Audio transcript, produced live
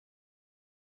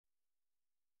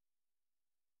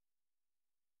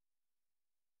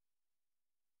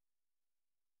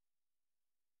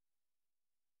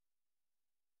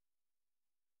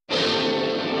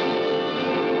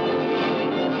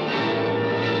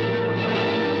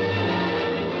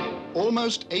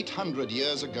Almost 800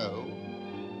 years ago,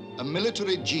 a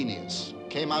military genius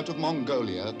came out of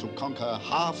Mongolia to conquer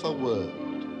half a world.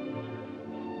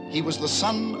 He was the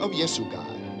son of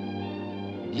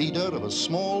Yesugai, leader of a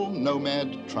small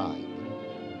nomad tribe.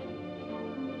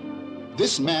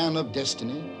 This man of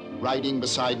destiny, riding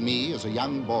beside me as a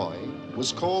young boy,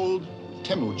 was called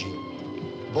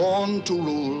Temujin, born to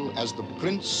rule as the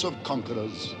prince of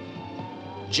conquerors,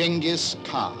 Genghis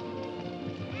Khan.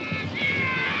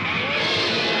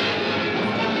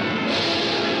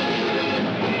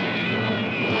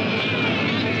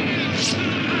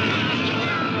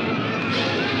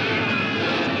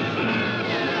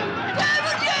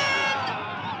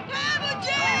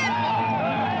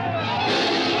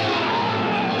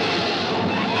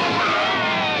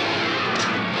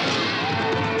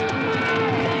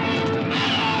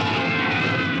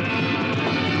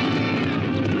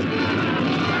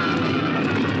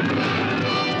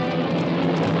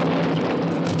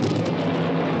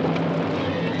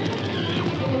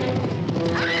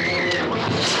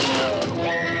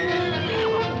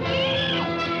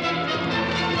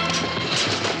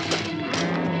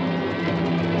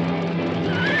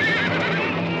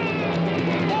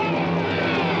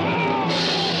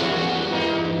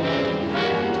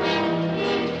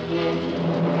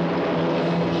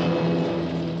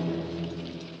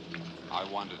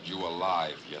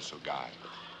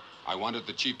 I wanted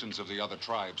the chieftains of the other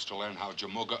tribes to learn how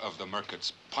Jamuga of the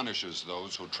Merkits punishes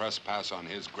those who trespass on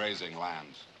his grazing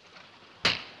lands.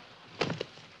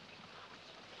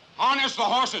 Harness the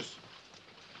horses!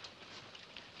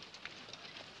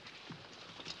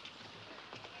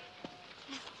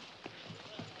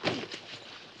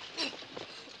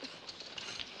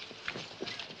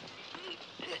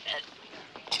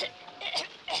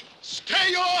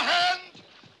 Stay your hand!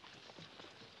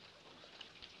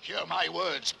 Hear my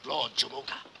words, Lord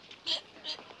Jamuga.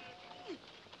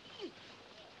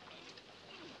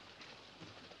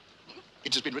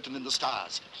 It has been written in the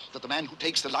stars that the man who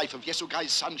takes the life of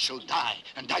Yesugai's son shall die,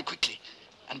 and die quickly,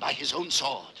 and by his own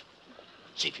sword.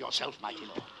 See for yourself, mighty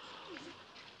lord.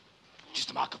 It is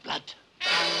the mark of blood.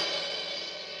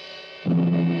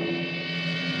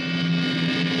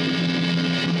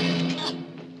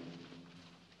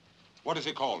 What is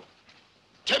he called?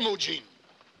 Temujin.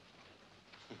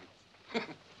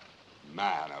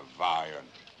 Man of iron.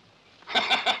 Then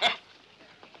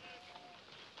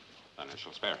I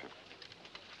shall spare him,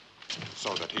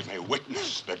 so that he may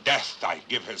witness the death I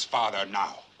give his father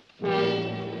now.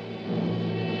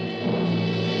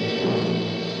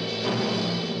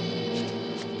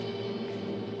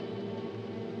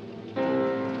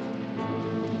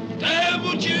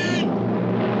 Temujin!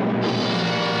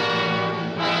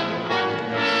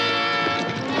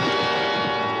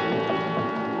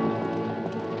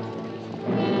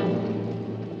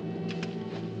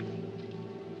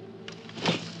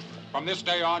 From this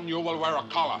day on, you will wear a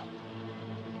collar.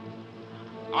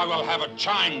 I will have a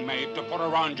chain made to put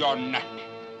around your neck.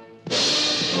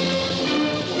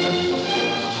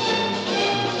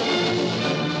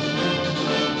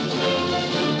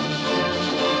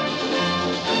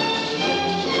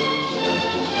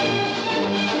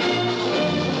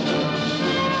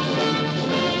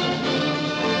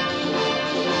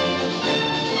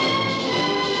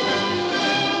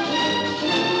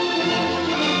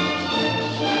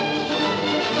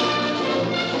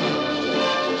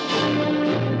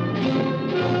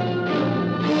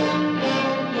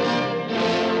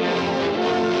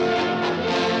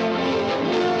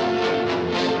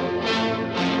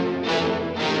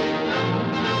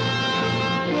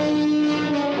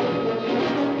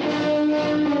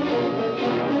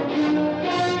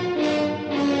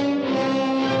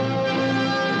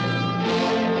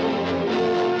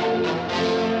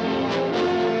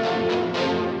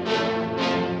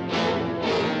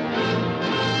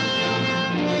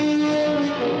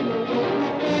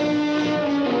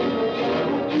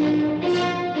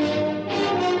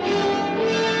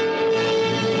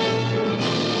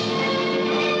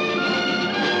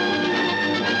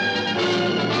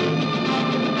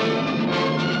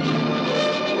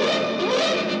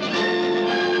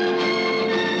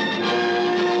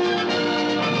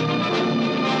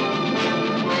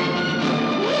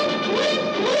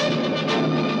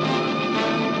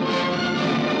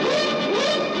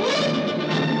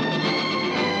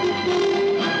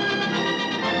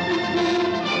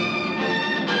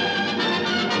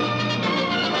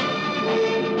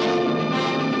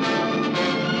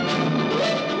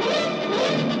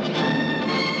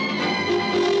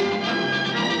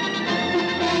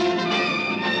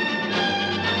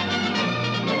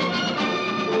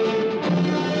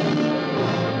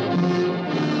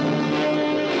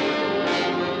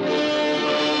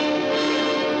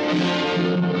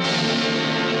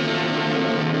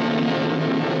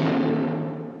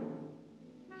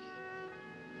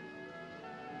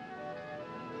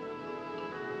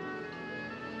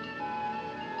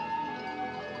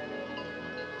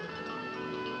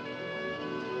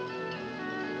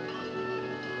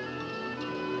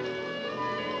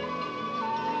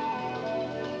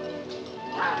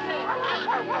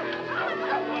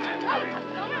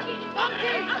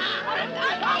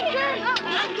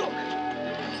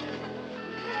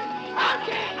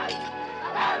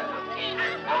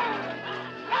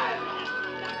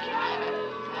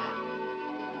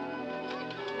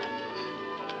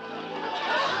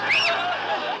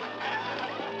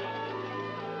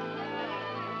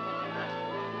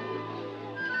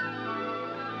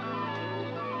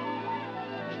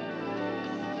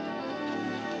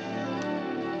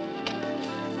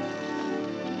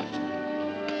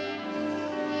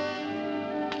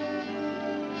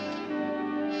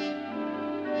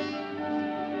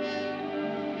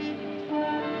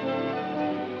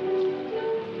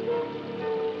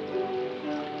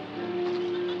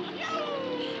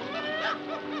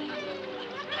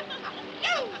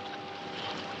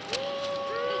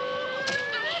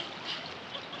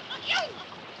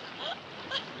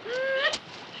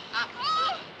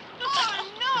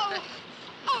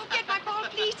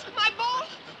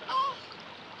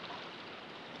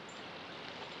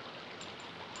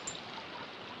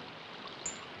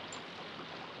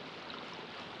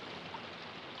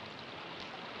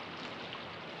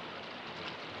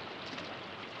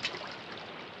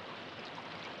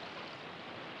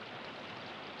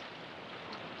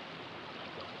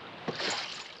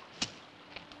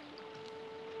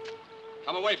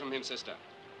 Come away from him, sister.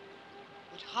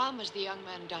 What harm has the young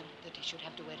man done that he should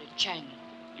have to wear a chang?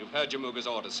 You've heard Jamuga's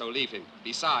orders, so leave him.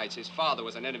 Besides, his father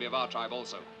was an enemy of our tribe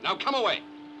also. Now come away!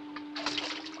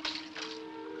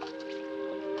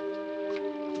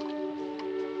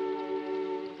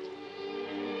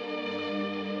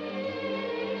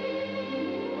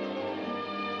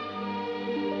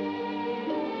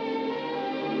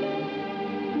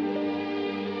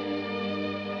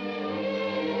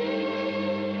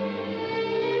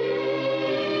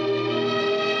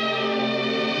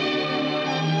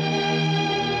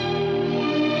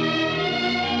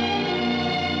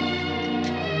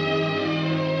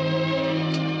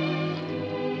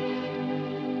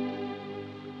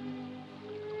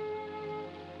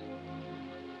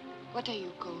 What are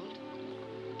you called?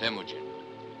 Temujin.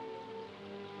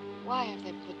 Why have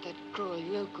they put that cruel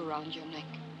yoke around your neck?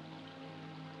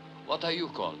 What are you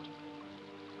called?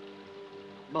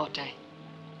 Botai.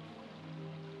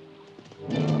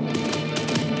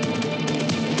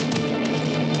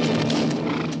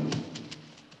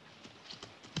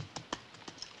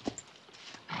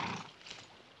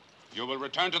 You will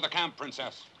return to the camp,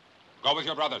 Princess. Go with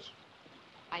your brothers.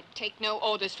 I take no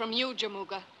orders from you,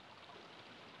 Jamuga.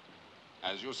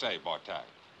 As you say, Botai.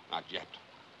 Not yet.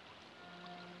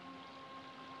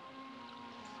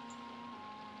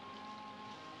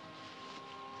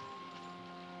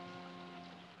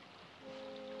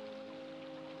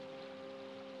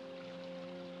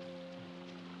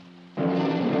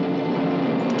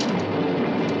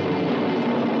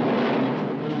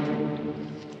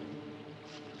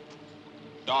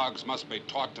 Dogs must be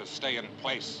taught to stay in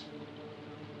place.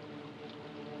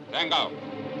 Then go.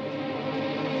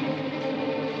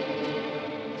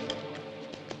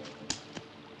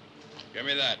 Give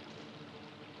me that.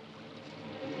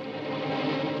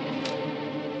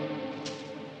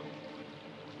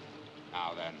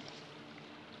 Now then,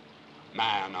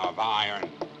 man of iron.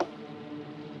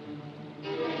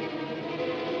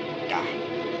 Down.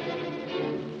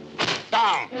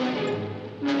 Down.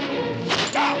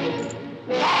 Down.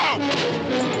 Down.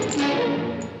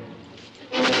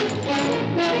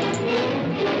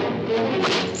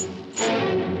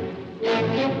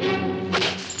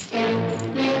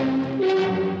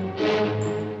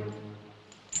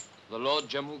 The Lord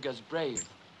Jamuga's brave.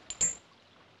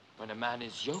 When a man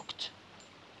is yoked.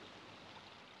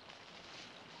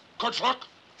 Good luck.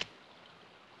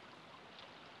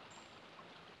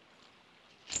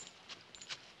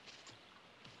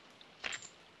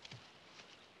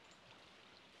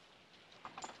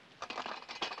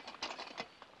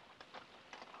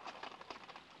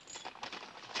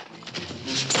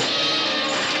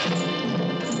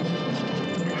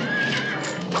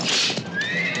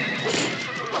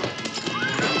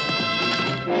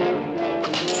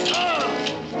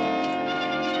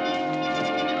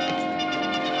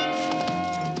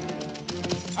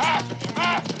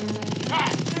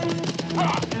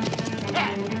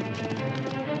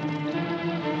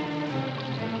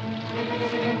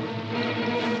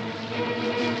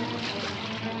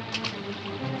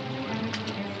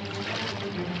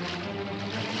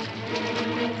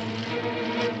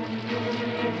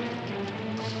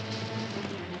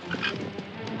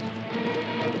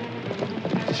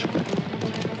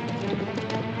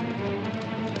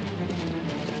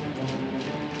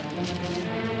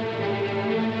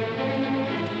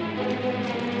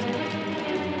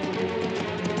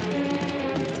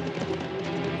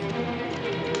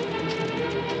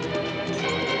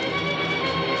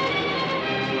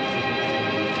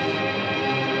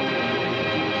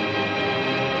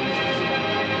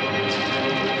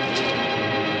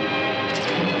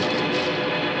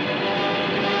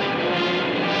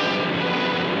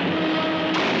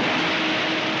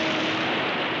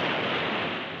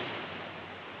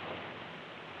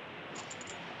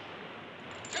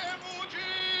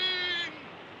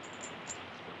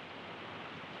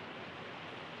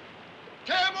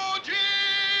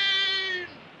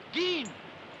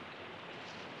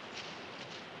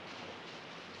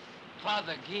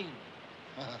 father, Ging.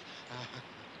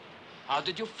 How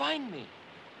did you find me?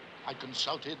 I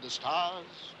consulted the stars.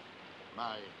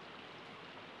 My...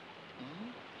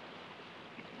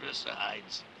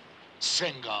 Besides,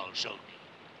 Sengal showed me.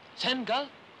 Sengal?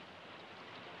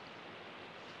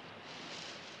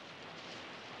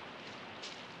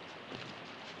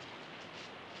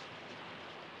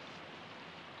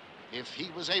 If he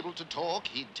was able to talk,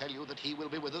 he'd tell you that he will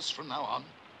be with us from now on.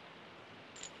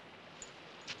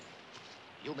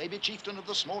 You may be chieftain of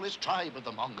the smallest tribe of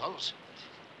the Mongols.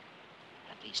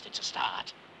 At least it's a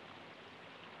start.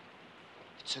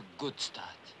 It's a good start.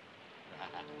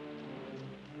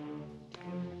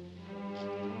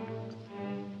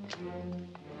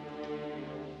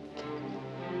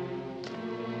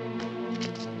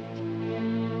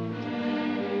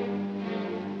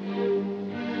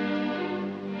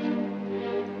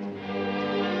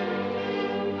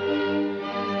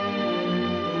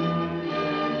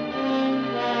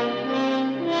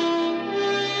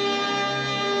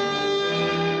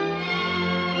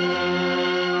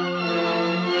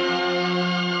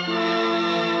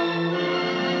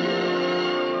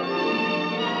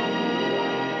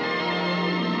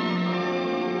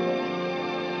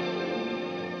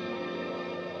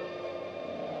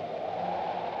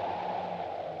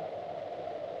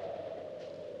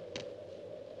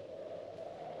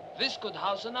 This could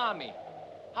house an army.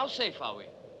 How safe are we?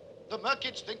 The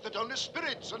Merkits think that only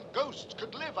spirits and ghosts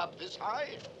could live up this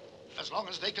high. As long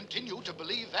as they continue to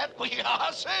believe that, we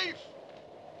are safe.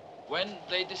 When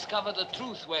they discover the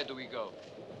truth, where do we go?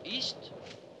 East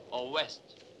or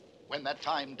west? When that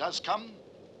time does come,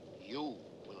 you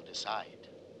will decide.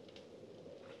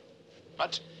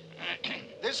 But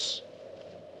this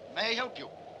may help you.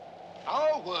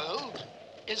 Our world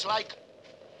is like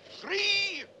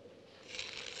 3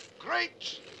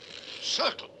 great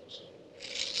circles.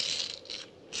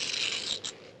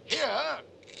 Here,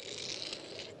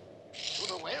 to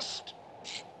the west,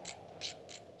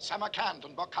 Samarkand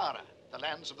and Bokhara, the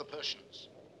lands of the Persians.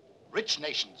 Rich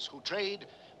nations who trade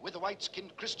with the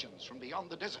white-skinned Christians from beyond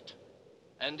the desert.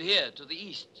 And here, to the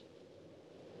east?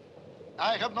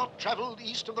 I have not traveled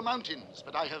east of the mountains,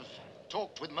 but I have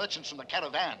talked with merchants from the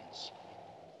caravans.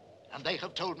 And they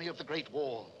have told me of the Great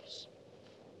Walls.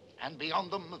 And beyond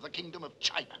them, of the kingdom of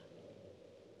China.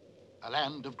 A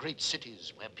land of great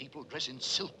cities where people dress in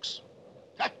silks.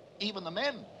 Even the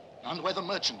men. And where the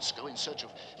merchants go in search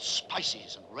of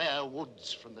spices and rare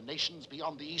woods from the nations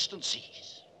beyond the eastern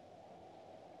seas.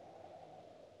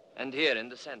 And here in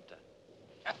the center?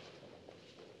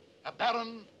 A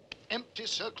barren, empty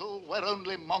circle where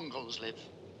only Mongols live.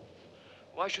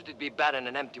 Why should it be barren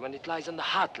and empty when it lies in the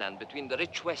heartland between the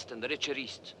rich west and the richer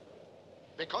east?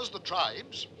 Because the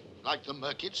tribes, like the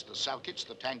Merkits, the Salkits,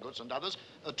 the Tanguts, and others,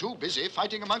 are too busy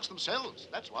fighting amongst themselves.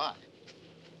 That's why.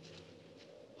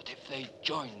 But if they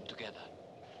join together?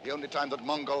 The only time that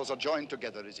Mongols are joined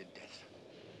together is in death.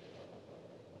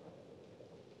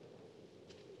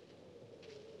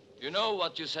 You know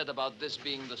what you said about this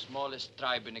being the smallest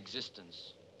tribe in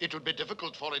existence? It would be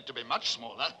difficult for it to be much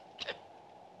smaller.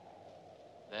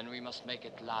 Then we must make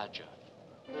it larger.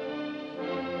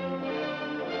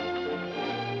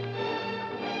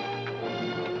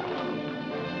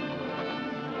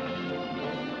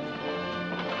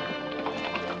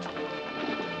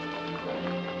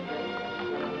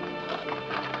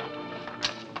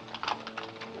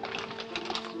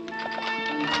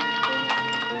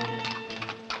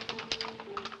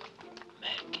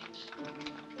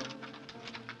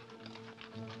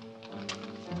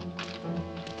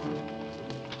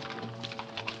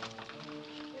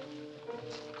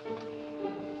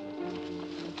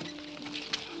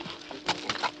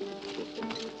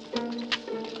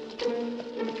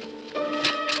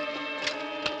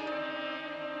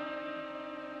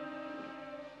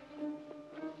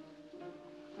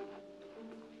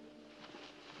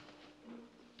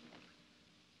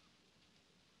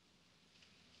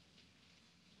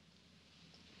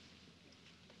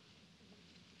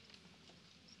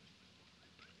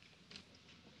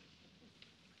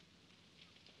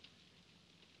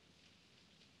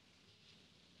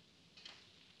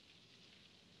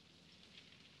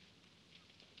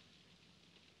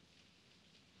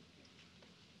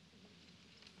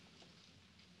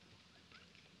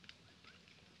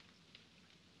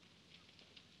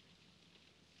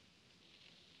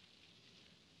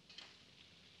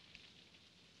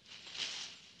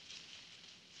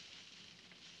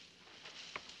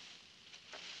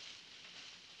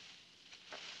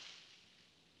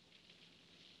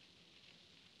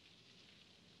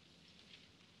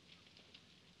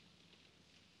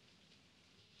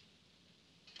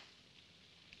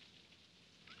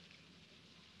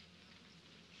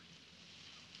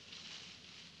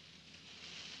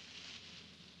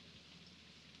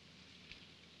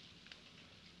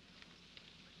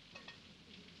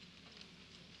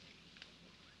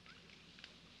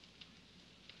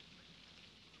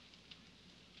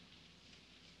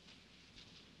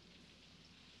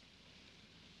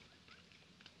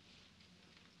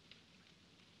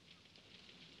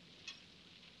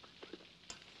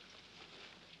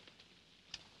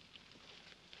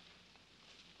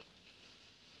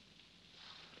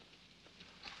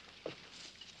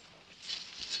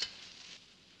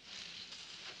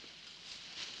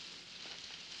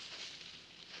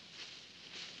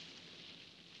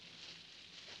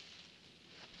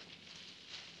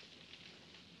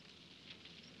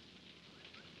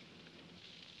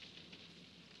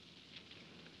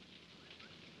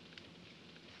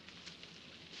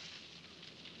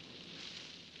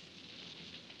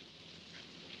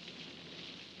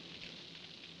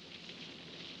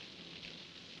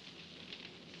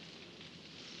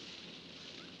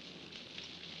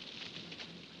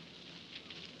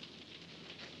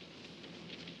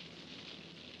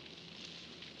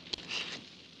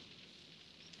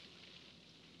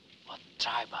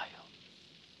 die by you.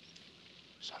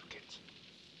 Sulkits.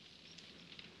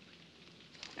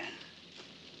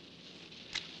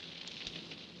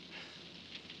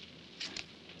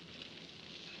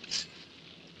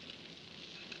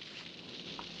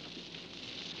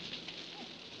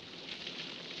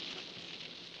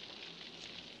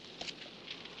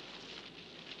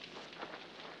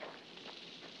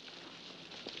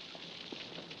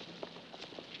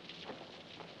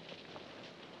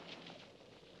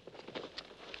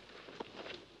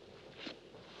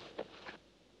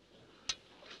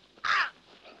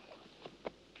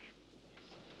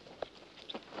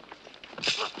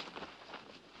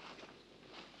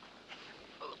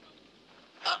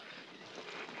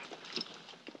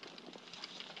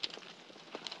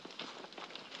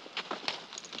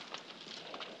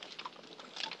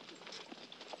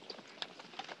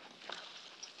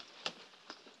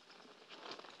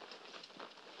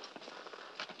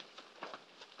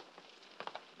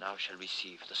 Now shall we see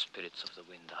if the spirits of the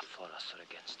wind are for us or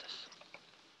against us.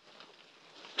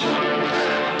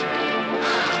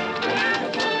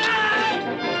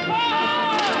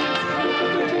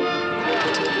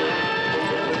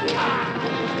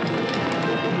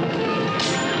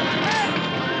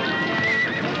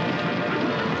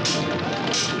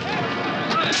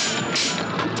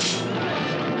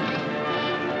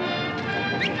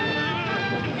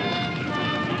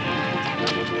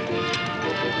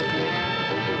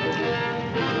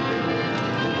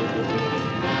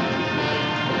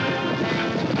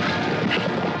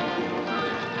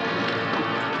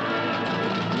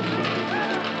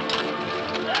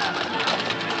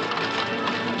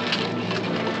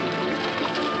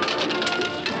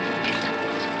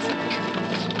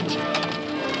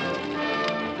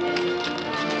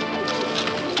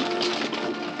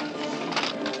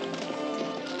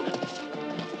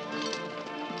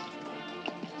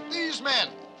 These men,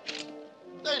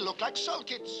 they look like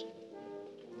sulkits.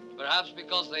 Perhaps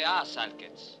because they are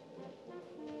Salkits.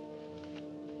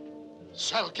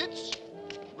 Sulkits?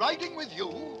 Riding with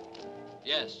you?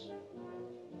 Yes.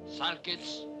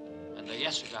 Salkits and the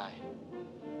Yesugai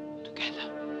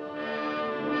together.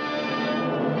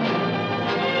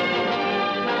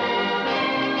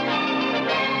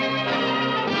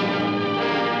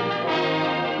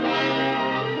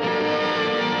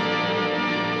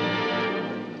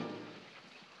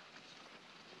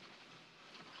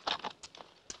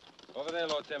 Over there,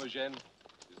 Lord Temujin,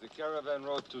 is the caravan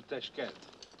road to Tashkent.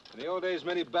 In the old days,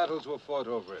 many battles were fought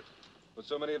over it. But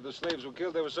so many of the slaves were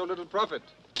killed, there was so little profit.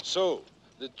 So,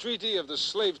 the Treaty of the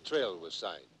Slave Trail was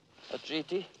signed. A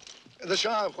treaty? The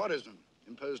Shah of Khwarizm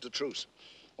imposed a truce.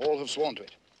 All have sworn to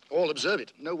it. All observe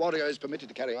it. No warrior is permitted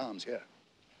to carry arms here.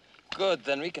 Good,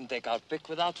 then we can take our pick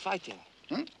without fighting.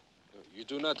 You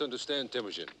do not understand,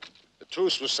 Temujin. The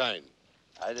truce was signed.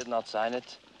 I did not sign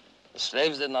it. The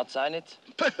slaves did not sign it.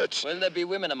 But Will there be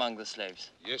women among the slaves?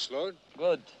 Yes, Lord?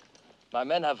 Good. My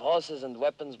men have horses and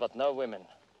weapons, but no women.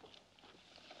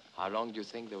 How long do you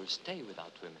think they will stay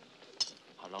without women?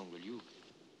 How long will you?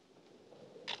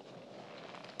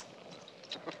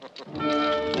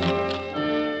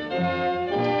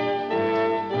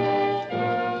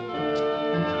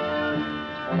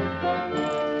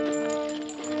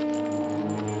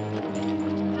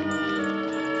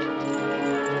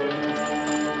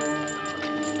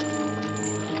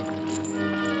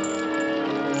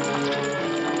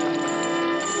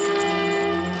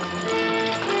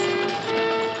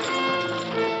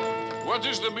 What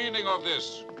is the meaning of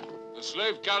this? The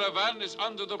slave caravan is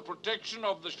under the protection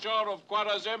of the Shah of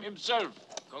Khwarazm himself.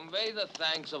 Convey the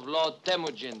thanks of Lord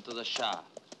Temujin to the Shah.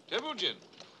 Temujin?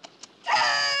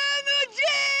 Temujin!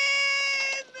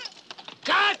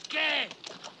 Katke!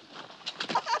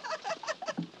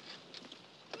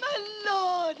 My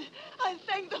lord, I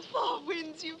thank the four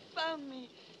winds you found me.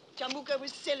 Jambuka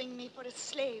was selling me for a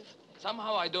slave.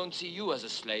 Somehow I don't see you as a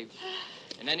slave.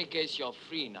 In any case, you're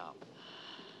free now.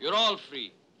 You're all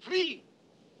free. Free!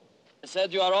 I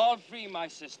said you are all free, my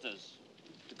sisters,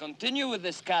 to continue with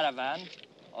this caravan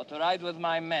or to ride with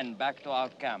my men back to our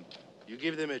camp. You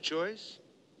give them a choice?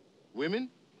 Women?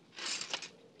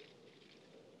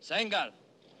 Sengal,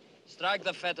 strike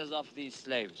the fetters off these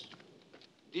slaves.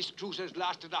 This truce has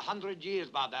lasted 100 years,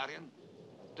 barbarian.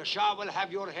 The Shah will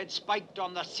have your head spiked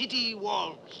on the city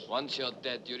walls. Once you're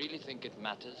dead, do you really think it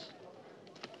matters?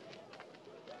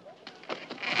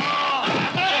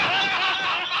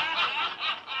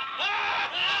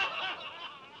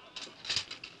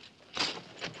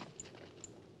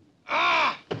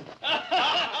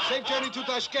 Safe journey to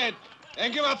Tashkent,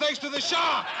 and give our thanks to the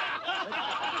Shah!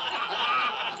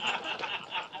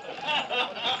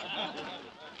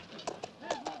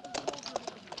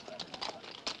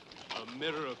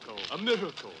 miracle. A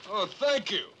miracle. Oh,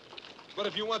 thank you. But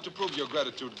if you want to prove your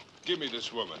gratitude, give me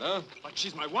this woman, huh? But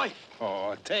she's my wife.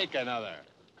 Oh, take another.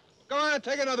 Go on,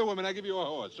 take another woman. I give you a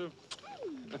horse.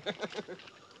 Huh?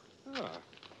 Oh,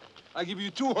 I give you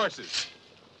 2 horses.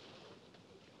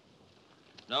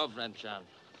 No, friend Chan.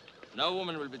 No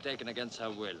woman will be taken against her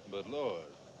will. But, Lord,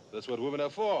 that's what women are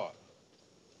for.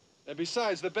 And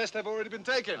besides, the best have already been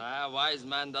taken. A wise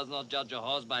man does not judge a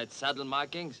horse by its saddle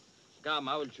markings. Come,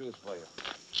 I will choose for you.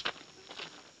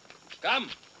 Come.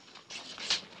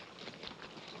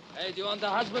 Hey, do you want a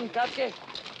husband, Katke?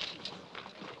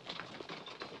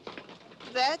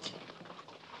 That?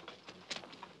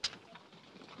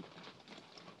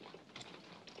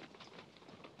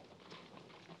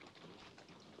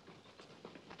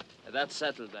 That's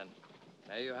settled, then.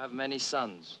 May you have many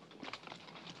sons.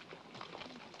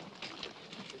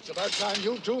 It's about time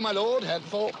you too, my lord, had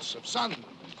thoughts of sons.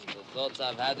 The thoughts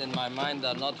I've had in my mind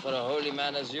are not for a holy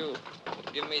man as you.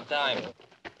 But give me time.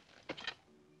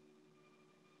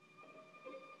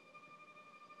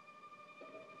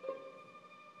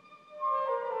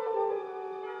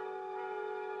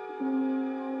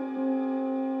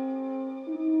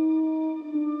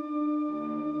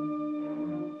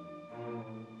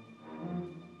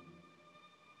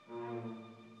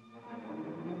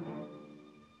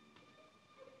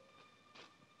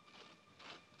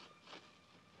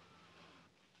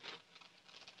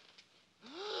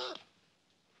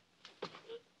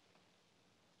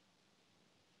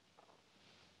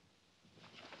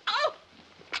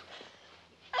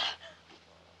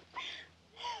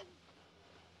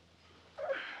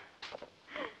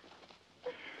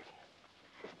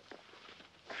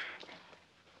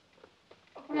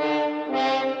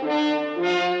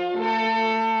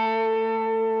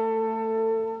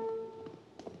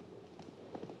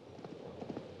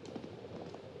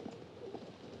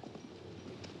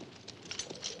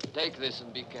 Take this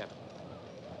and be careful.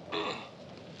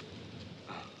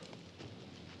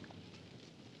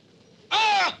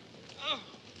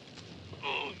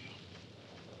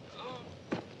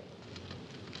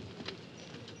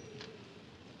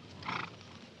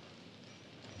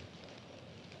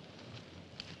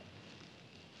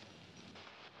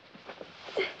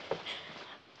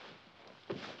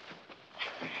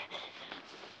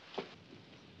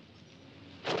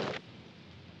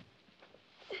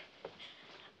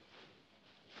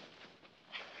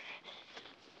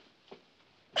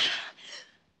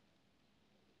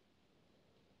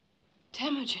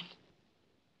 Temujin.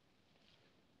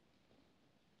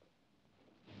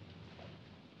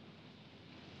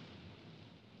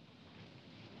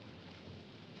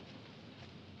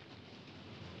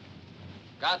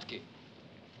 Katki,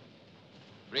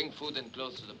 bring food and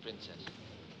clothes to the princess.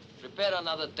 Prepare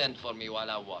another tent for me while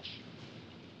I wash.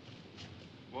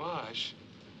 Wash?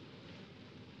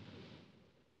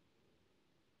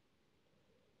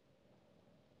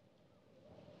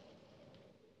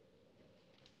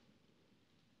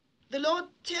 The Lord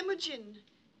Temujin,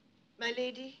 my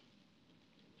lady.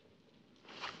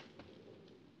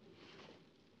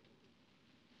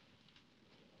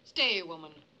 Stay,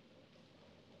 woman.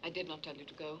 I did not tell you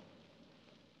to go.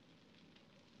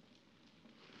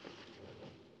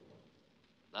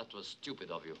 That was stupid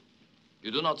of you.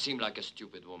 You do not seem like a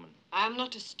stupid woman. I am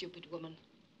not a stupid woman.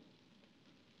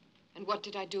 And what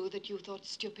did I do that you thought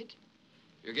stupid?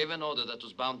 You gave an order that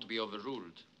was bound to be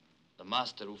overruled. The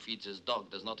master who feeds his dog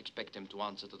does not expect him to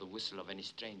answer to the whistle of any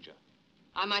stranger.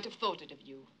 I might have thought it of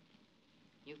you.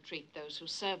 You treat those who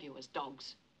serve you as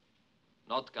dogs.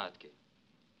 Not Katke.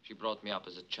 She brought me up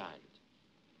as a child.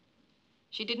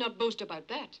 She did not boast about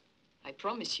that, I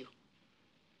promise you.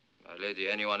 My lady,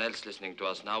 anyone else listening to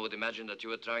us now would imagine that you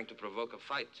were trying to provoke a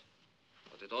fight.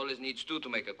 But it always needs 2 to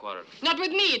make a quarrel. Not with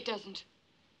me, it doesn't.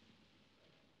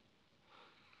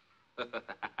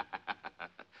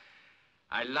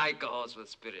 I like a horse with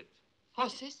spirit.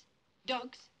 Horses,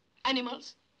 dogs,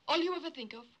 animals, all you ever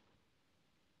think of.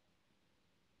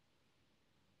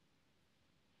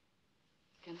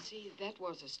 Can see that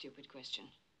was a stupid question.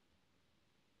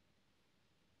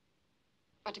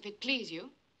 But if it please you,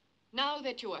 now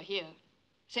that you are here,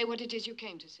 say what it is you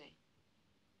came to say.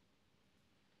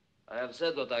 I have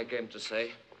said what I came to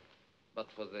say,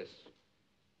 but for this.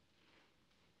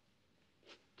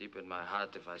 Deep in my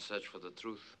heart, if I search for the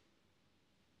truth,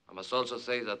 I must also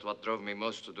say that what drove me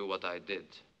most to do what I did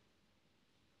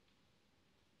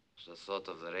was the thought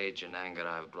of the rage and anger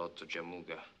I have brought to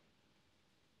Jamuga.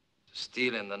 To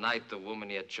steal in the night the woman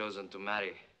he had chosen to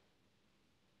marry.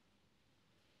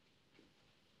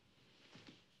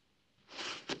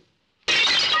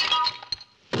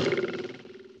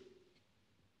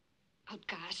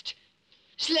 Outcast,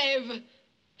 slave,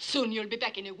 Soon you'll be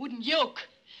back in a wooden yoke.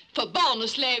 For born a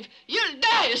slave, you'll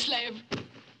die a slave.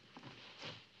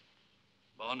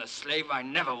 Born a slave I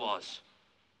never was.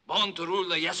 Born to rule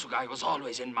the Yasugai was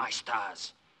always in my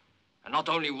stars. And not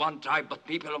only one tribe, but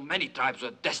people of many tribes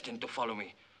were destined to follow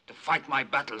me, to fight my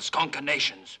battles, conquer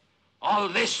nations. All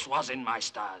this was in my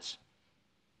stars.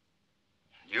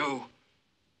 You,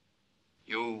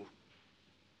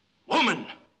 woman,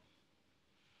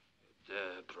 you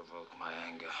dare provoke my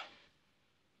anger.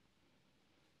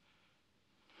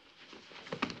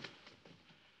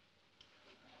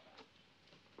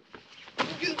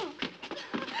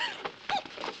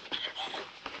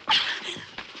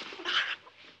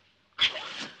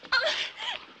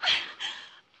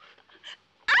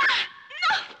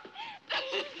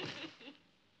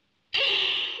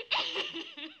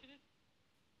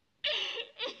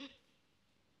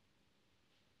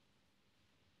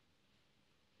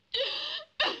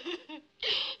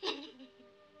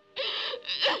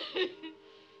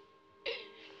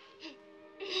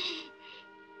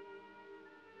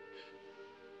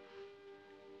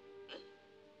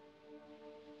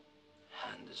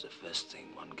 Hand is the first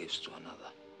thing one gives to another.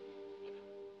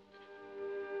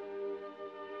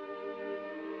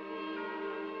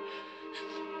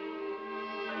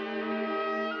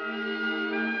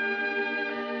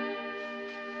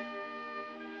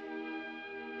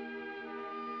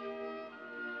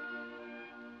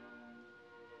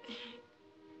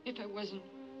 If I wasn't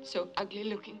so ugly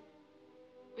looking,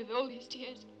 with all these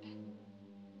tears,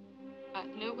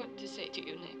 I'd know what to say to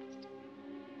you next.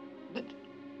 But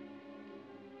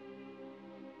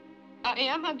I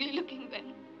am ugly looking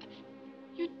then.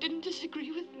 You didn't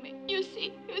disagree with me. You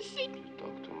see.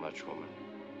 Talk too much, woman.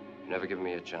 You never give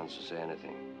me a chance to say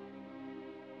anything.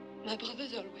 My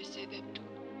brothers always say that too.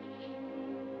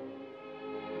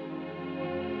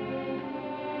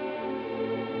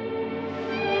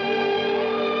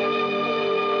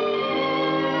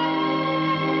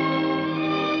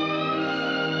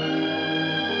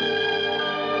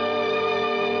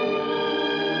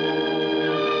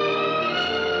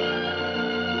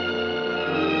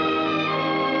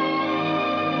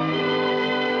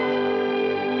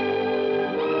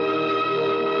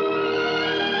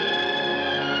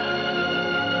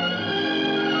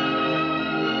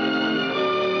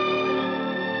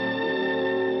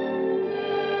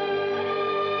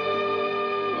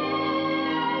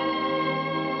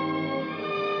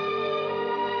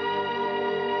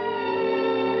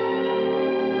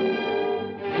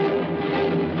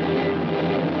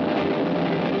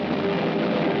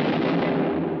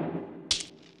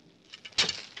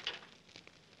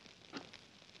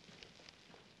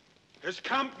 His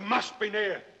camp must be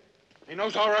near. He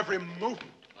knows our every movement.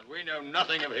 And we know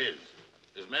nothing of his.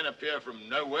 His men appear from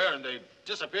nowhere and they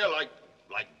disappear like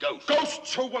ghosts.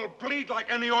 Ghosts who will bleed like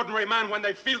any ordinary man when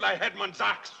they feel their headman's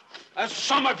axe. As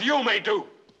some of you may do,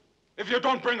 if you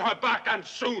don't bring her back, and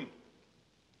soon.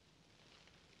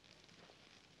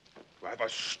 To have her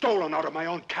stolen out of my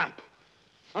own camp.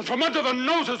 And from under the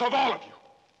noses of all of you.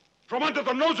 From under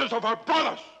the noses of her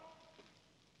brothers.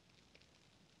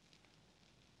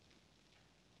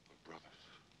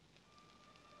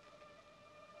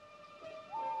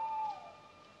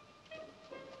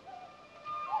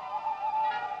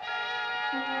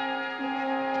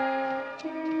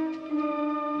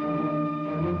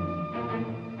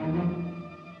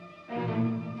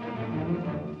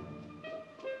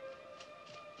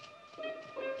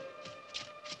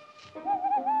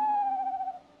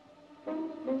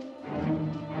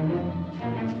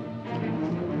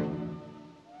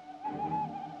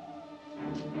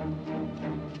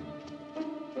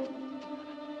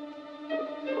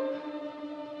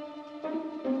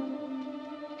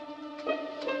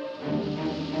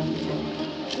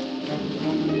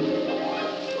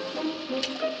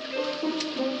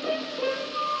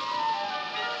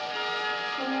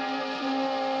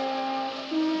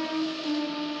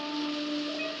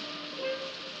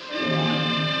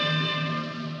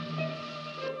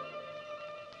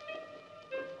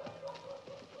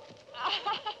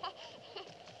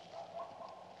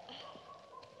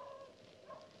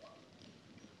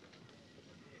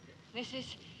 This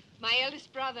is my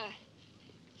eldest brother,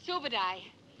 Subadai,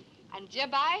 and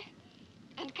Jabai,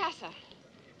 and Kasa.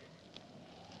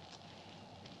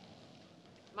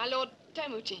 My lord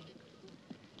Temujin.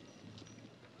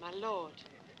 My lord.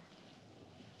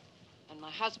 And my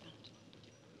husband.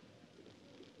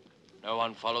 No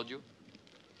one followed you?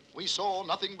 We saw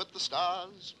nothing but the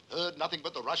stars, heard nothing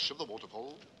but the rush of the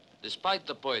waterfall. Despite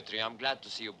the poetry, I'm glad to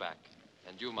see you back.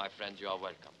 And you, my friend, you are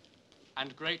welcome.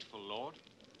 And grateful, Lord.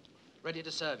 Ready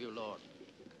to serve you, Lord.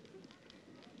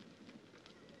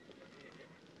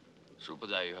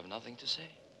 Subadar, you have nothing to say?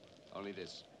 Only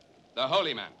this. The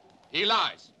holy man, he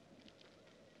lies.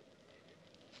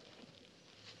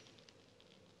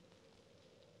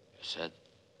 You said?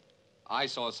 I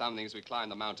saw something as we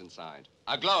climbed the mountainside.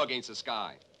 A glow against the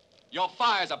sky. Your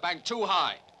fires are banked too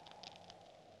high.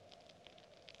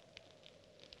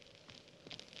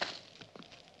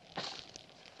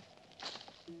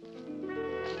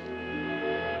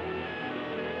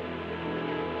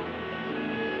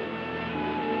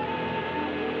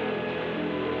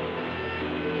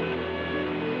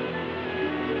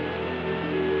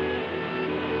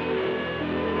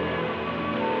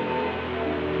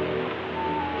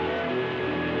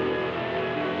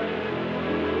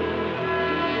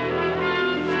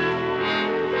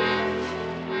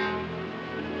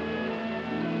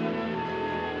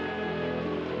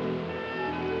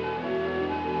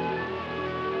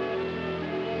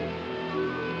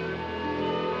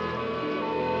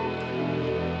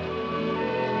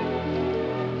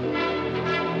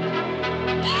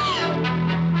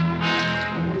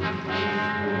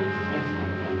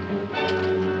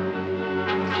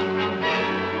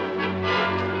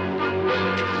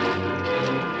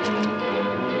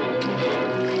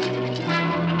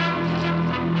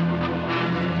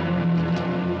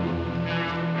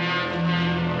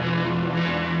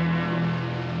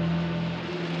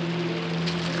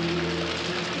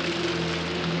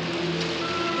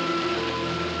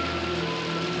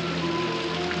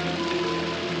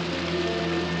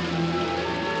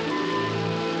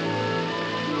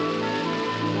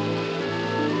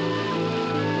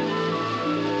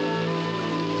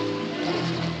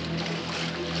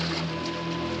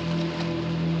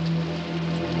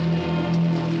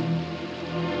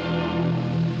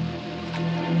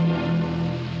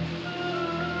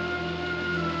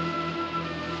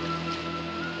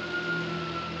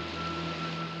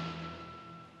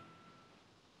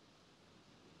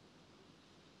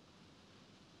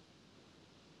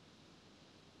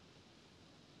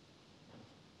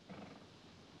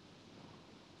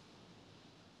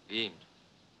 Levin,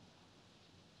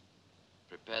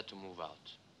 prepare to move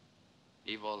out.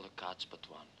 Leave all the carts but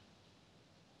one.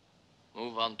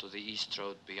 Move on to the east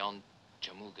road beyond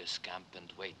Jamuga's camp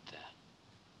and wait there.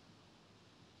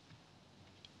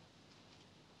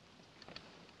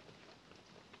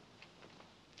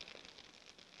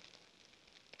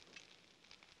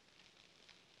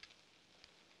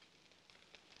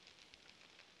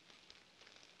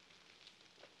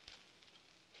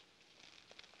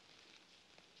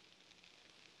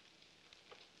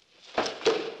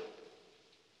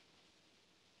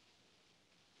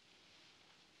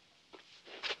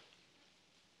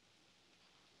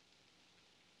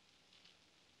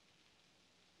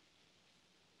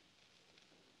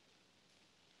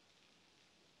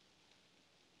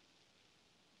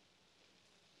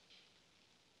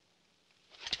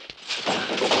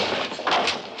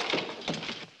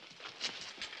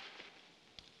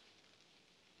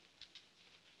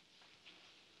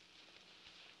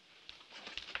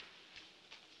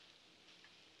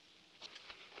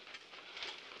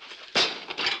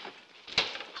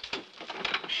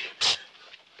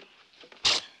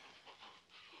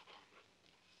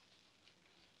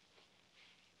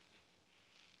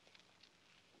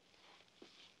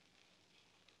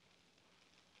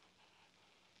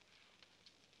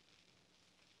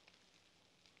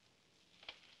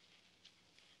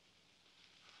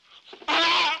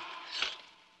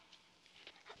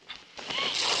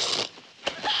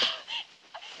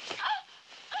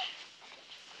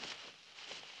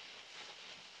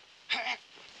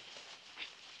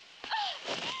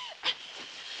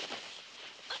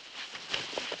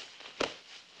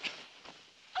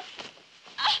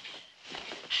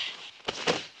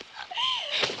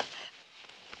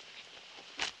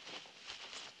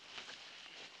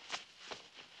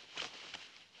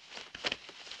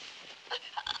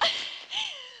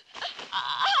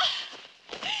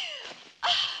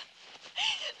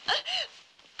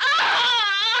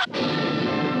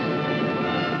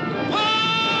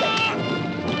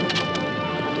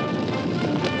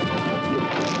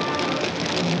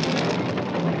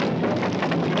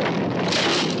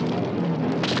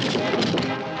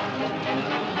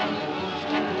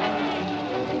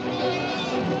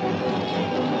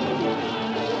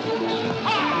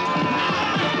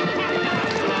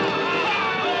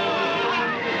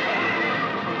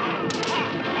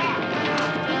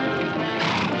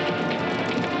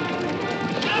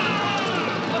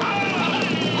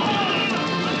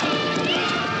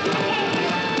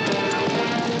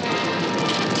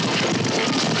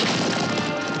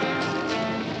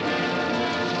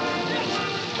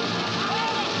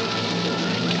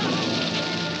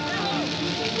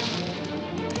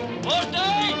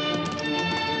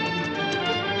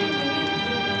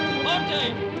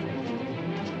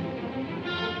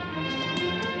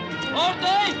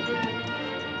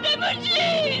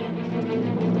 Temujin!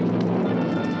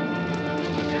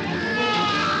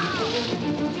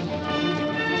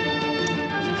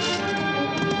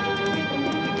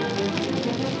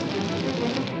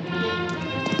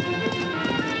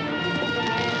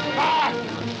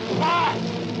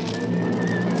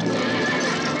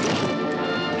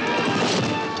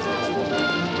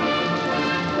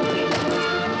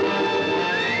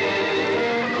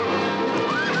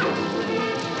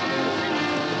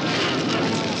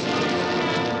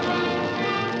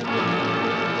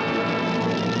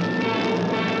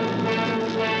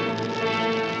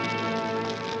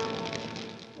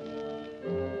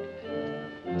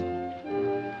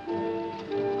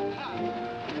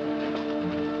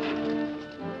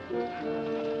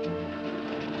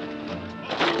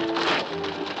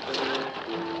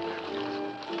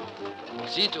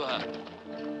 See to her.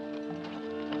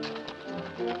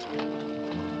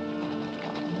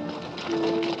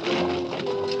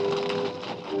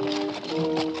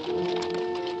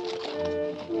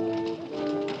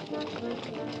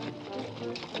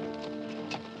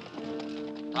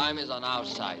 Time is on our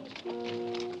side.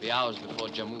 It'll be hours before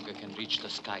Jamuga can reach the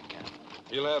sky camp.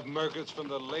 He'll have merchants from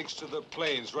the lakes to the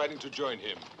plains riding to join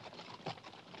him.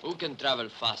 Who can travel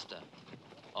faster?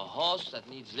 A horse that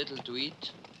needs little to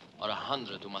eat, or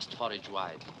 100 who must forage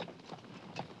wide?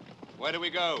 Where do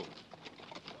we go?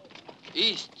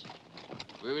 East.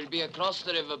 We will be across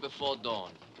the river before dawn.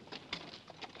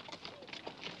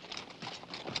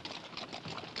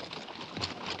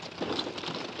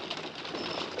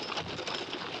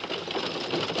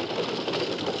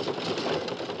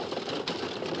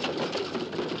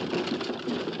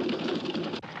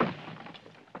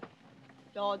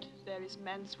 Lord, there is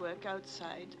man's work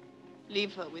outside.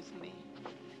 Leave her with me.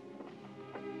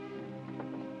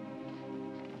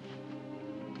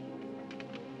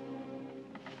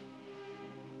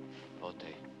 Ote.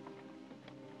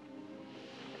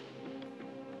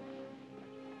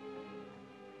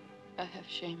 I have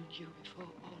shamed you before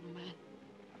all men.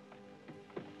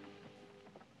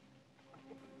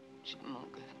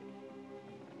 Jamuga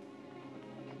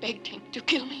begged him to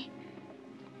kill me.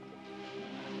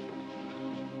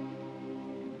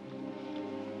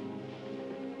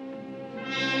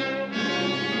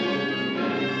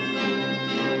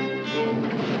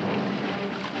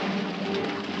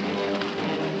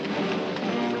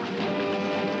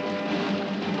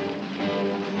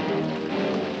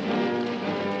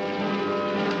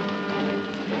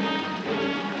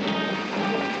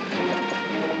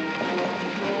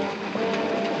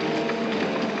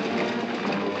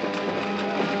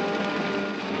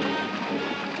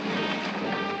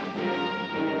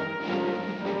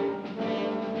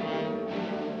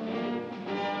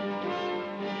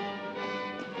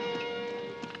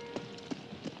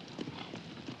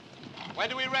 When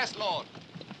do we rest, Lord?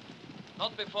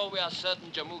 Not before we are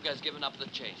certain Jamuga has given up the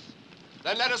chase.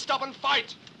 Then let us stop and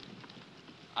fight.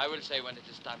 I will say when it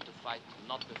is time to fight,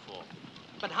 not before.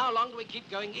 But how long do we keep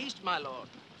going east, my lord?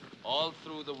 All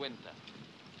through the winter.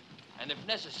 And if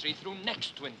necessary, through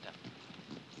next winter.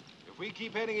 If we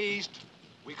keep heading east,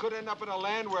 we could end up in a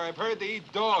land where I've heard they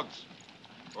eat dogs.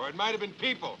 Or it might have been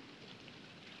people.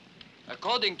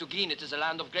 According to Geen, it is a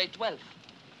land of great wealth.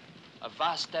 A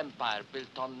vast empire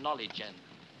built on knowledge, and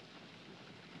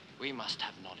we must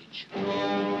have knowledge.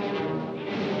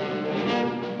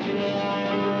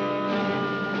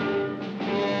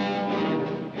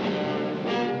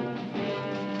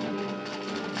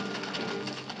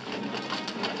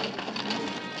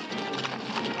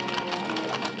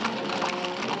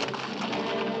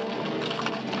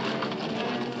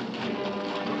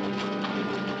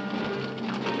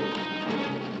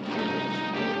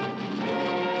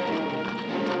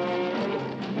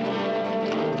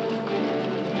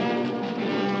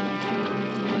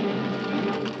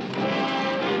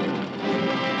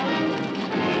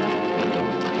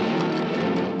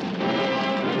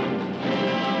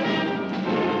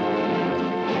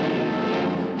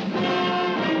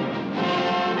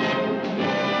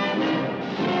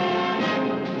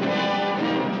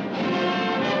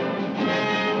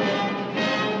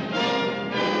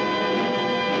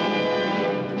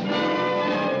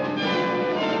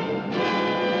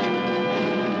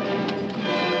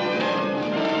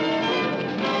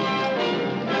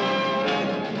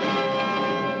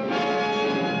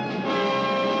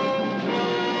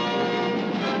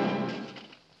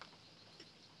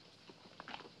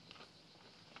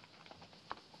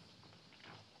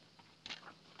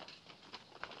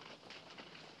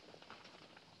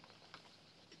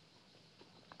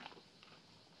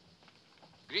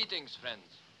 Greetings,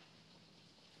 friends.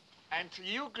 And to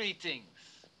you greetings,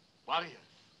 warriors.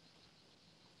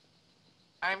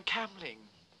 I'm Camling,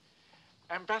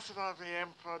 ambassador of the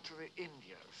Emperor to the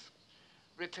Indias,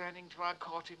 returning to our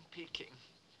court in Peking.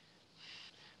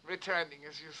 Returning,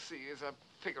 as you see, is a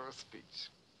figure of speech.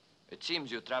 It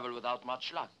seems you travel without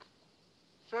much luck.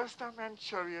 First, our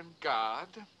Manchurian guard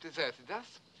deserted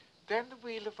us. Then the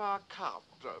wheel of our cart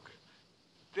broke.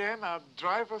 Then our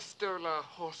driver stole our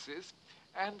horses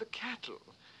and the cattle.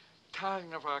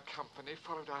 Tiring of our company,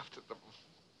 followed after them.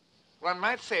 One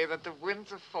might say that the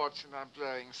winds of fortune are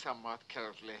blowing somewhat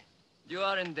coldly. You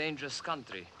are in dangerous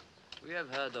country. We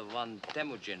have heard of one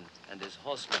Temujin and his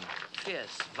horsemen.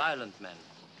 Fierce, violent men.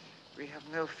 We have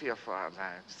no fear for our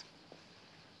lives.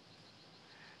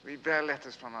 We bear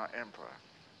letters from our emperor.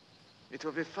 It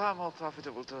will be far more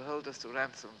profitable to hold us to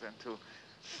ransom than to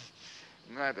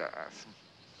murder us.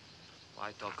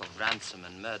 Why talk of ransom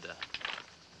and murder?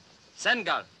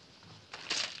 Sengal!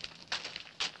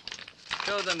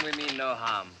 Show them we mean no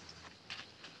harm.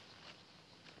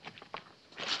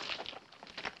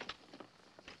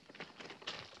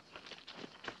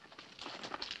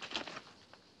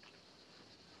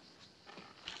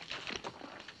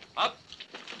 Up!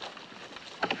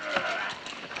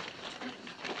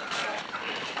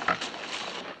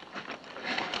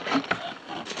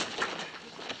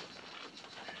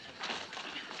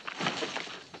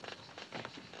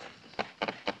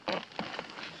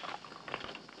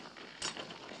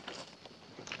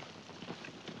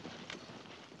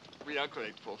 We are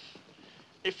grateful.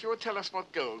 If you would tell us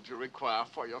what gold you require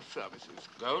for your services.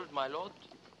 Gold, my lord?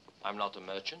 I'm not a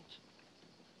merchant.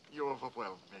 You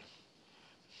overwhelm me.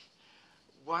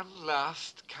 One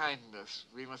last kindness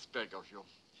we must beg of you.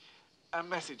 A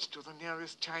message to the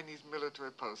nearest Chinese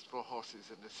military post for horses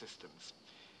and assistance.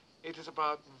 It is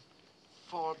about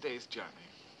 4 days' journey.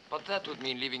 But that would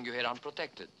mean leaving you here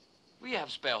unprotected. We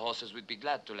have spare horses we'd be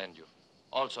glad to lend you.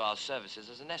 Also our services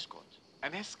as an escort.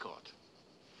 An escort?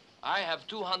 I have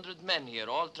 200 men here,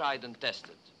 all tried and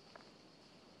tested.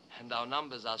 And our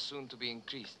numbers are soon to be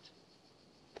increased.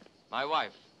 My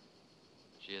wife,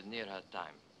 she is near her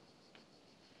time.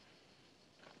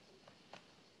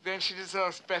 Then she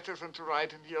deserves better than to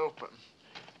ride in the open,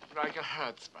 like a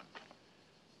herdsman.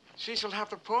 She shall have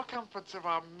the poor comforts of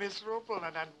our miserable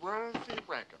and unworthy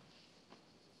wagon.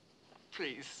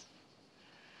 Please,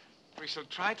 we shall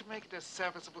try to make it as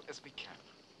serviceable as we can.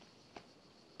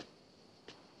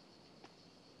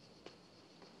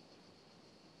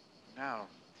 Now,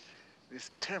 this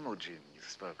Temujin you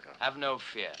spoke of. Have no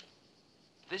fear.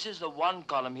 This is the one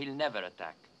column he'll never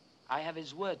attack. I have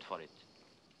his word for it.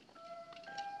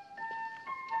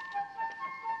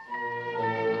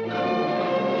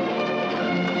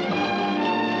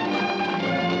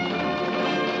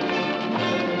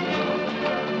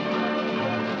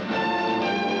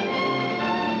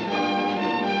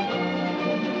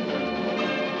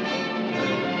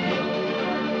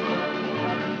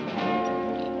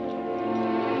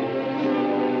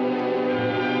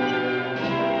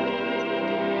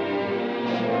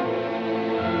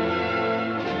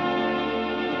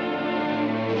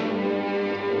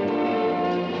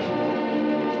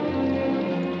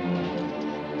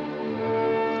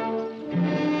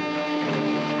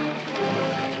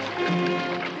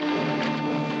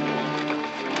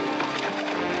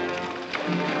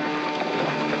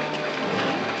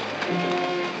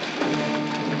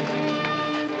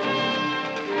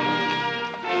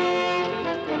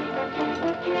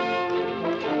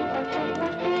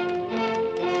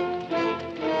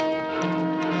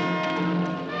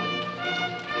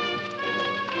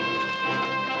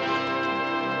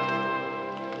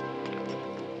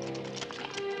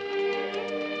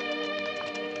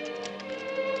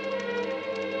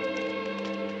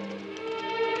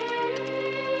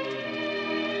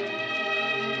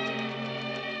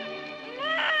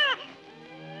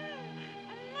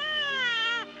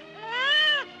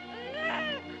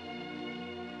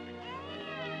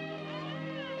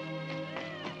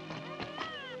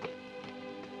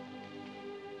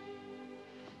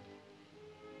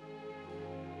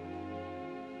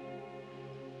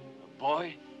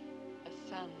 Boy? A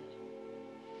son.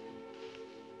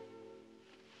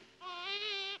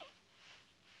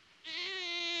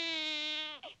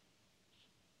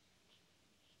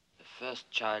 The first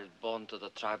child born to the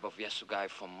tribe of Yasugai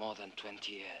for more than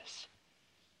 20 years.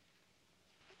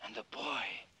 And the boy,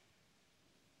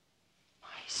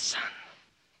 my son.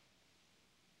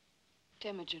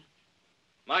 Temujin.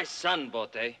 My son,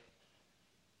 Bote.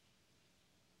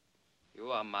 You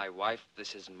are my wife,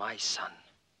 this is my son.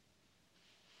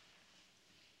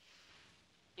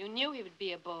 You knew he would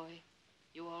be a boy.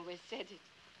 You always said it.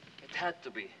 It had to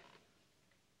be.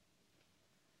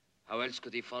 How else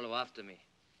could he follow after me?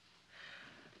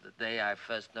 The day I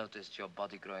first noticed your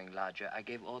body growing larger, I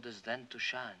gave orders then to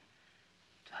Shan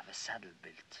to have a saddle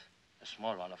built. A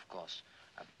small one, of course.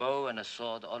 A bow and a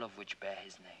sword, all of which bear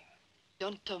his name.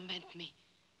 Don't torment me.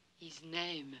 His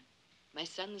name. My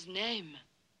son's name.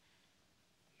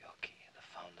 Yoki, the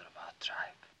founder of our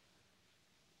tribe.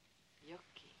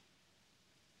 Yoki.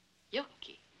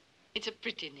 Yoki. It's a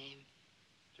pretty name.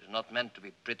 It is not meant to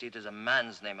be pretty. It is a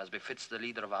man's name, as befits the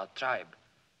leader of our tribe.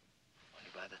 Only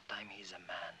by the time he's a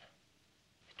man,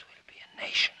 it will be a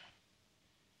nation.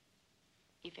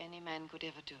 If any man could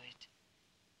ever do it,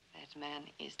 that man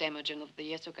is Temujin of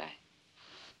the Yesugai.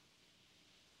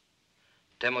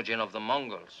 Temujin of the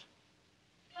Mongols.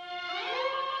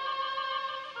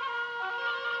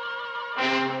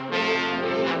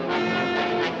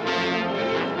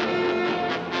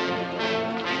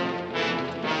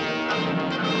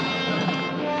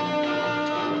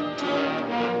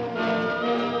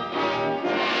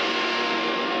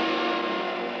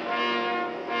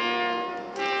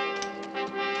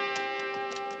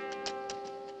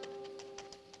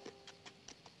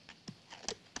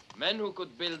 Men who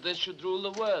could build this should rule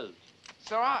the world.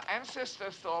 So our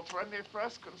ancestors thought when they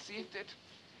first conceived it,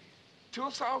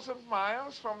 2,000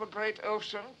 miles from the great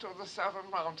ocean to the southern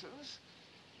mountains.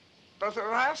 But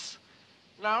alas,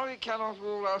 now we cannot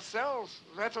rule ourselves,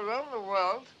 let alone the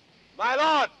world. My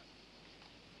lord!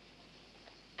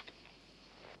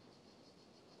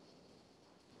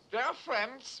 Dear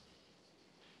friends,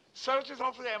 soldiers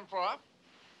of the Emperor,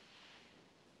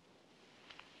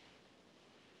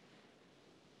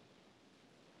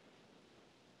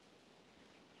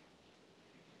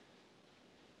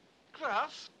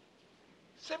 glass,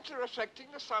 simply reflecting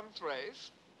the sun's rays,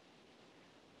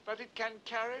 but it can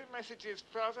carry messages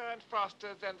further and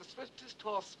faster than the swiftest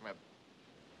horseman.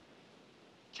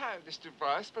 Childish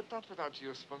device, but not without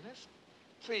usefulness.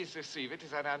 Please receive it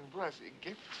as an unworthy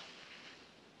gift.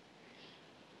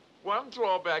 One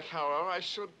drawback, however, I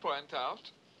should point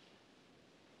out.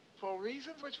 For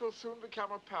reasons which will soon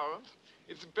become apparent,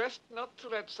 it's best not to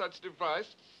let such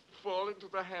device fall into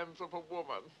the hands of a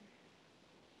woman.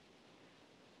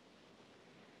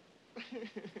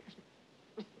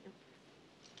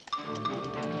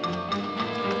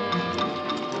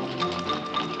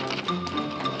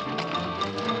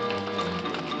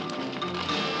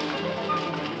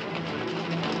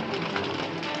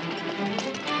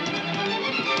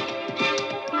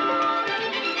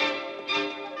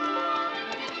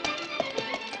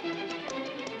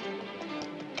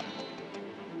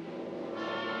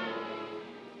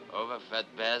 Overfed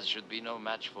bears should be no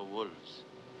match for wolves.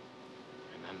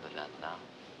 Remember that now.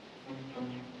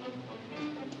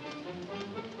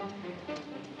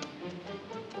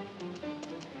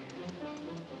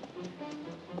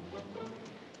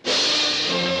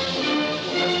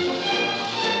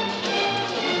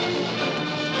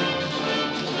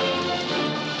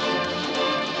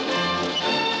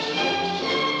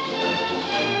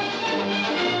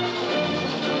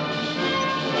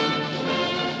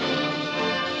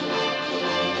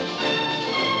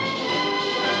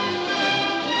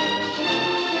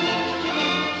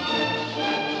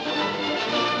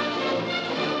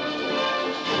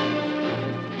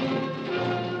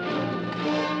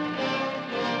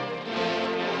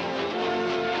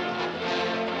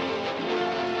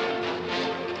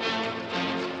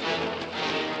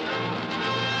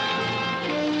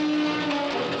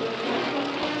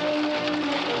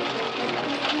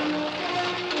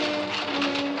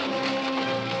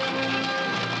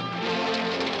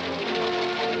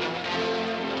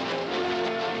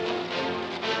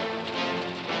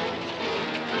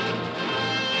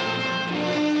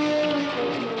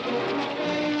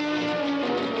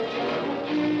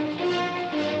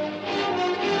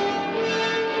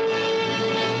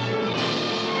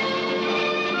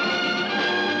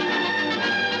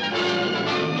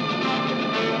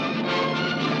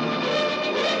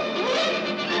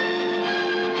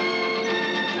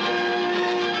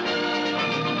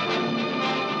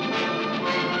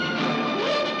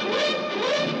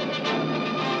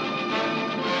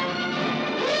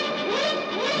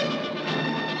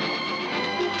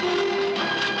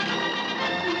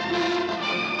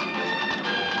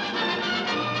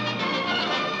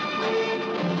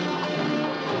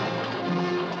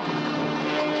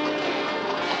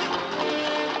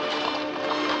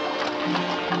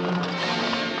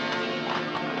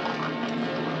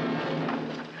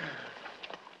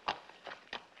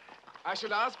 I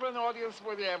should ask for an audience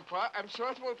with the Emperor. I'm sure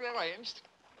it will be arranged.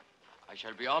 I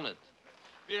shall be honored.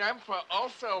 The Emperor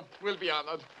also will be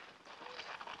honored.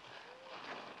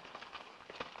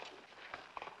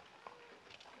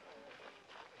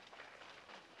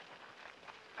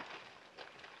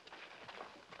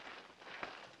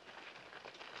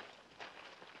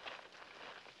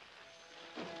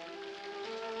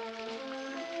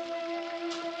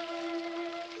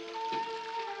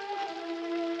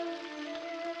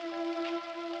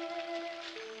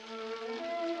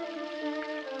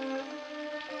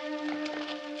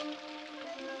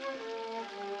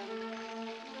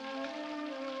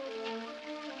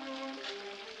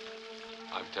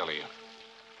 I'm telling you,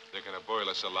 they're going to boil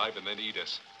us alive and then eat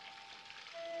us.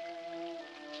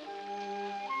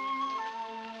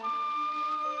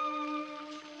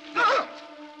 No!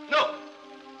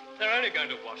 They're only going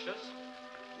to wash us.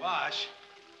 Wash?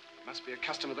 Must be a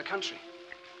custom of the country.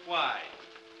 Why?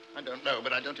 I don't know,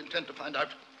 but I don't intend to find out.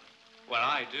 Well,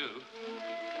 I do.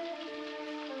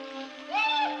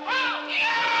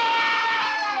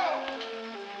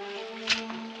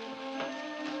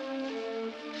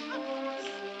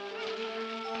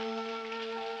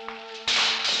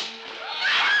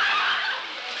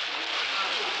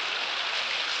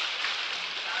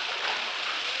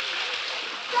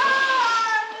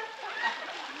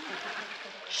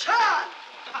 Sean!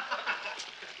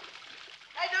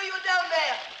 I know you're down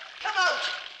there. Come out.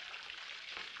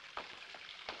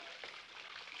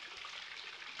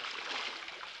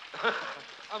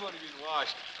 I'm only being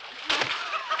washed.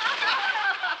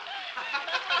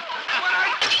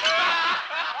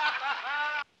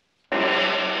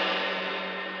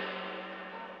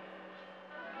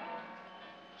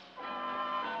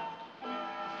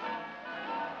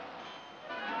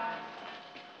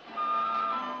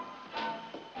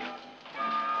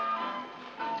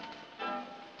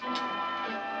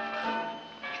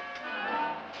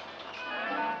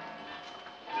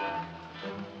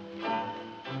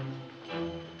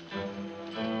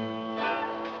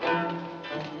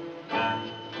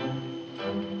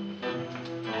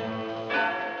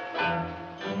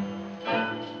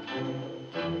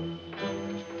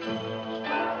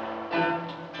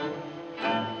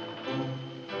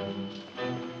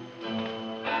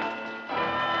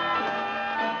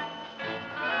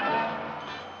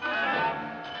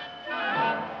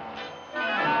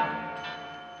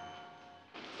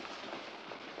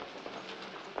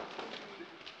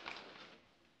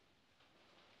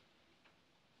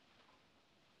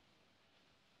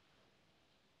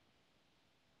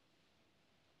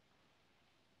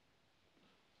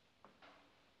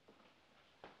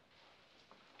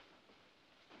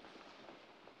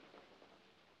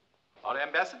 Our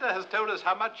ambassador has told us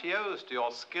how much he owes to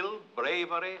your skill,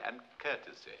 bravery, and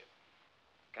courtesy.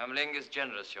 Kamling is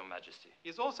generous, Your Majesty.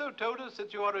 He's also told us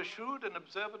that you are a shrewd and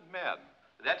observant man.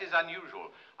 That is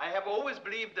unusual. I have always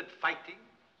believed that fighting,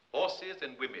 horses,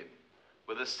 and women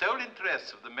were the sole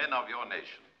interests of the men of your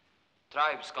nation.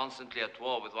 Tribes constantly at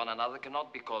war with one another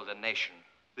cannot be called a nation.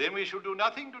 Then we should do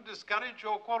nothing to discourage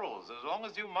your quarrels. As long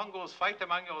as you Mongols fight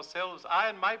among yourselves, I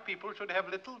and my people should have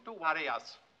little to worry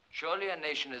us. Surely a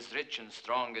nation as rich and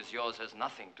strong as yours has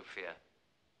nothing to fear.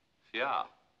 Fear?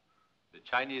 The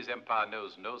Chinese Empire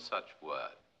knows no such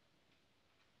word.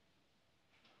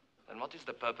 Then what is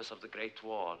the purpose of the Great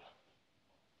Wall?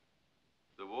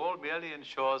 The wall merely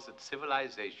ensures that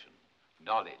civilization,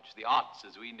 knowledge, the arts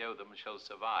as we know them shall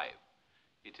survive.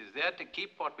 It is there to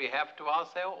keep what we have to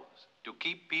ourselves, to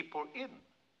keep people in.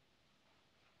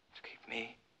 To keep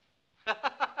me?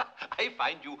 I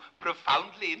find you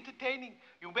profoundly entertaining.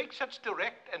 You make such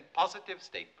direct and positive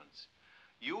statements.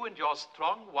 You and your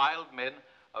strong, wild men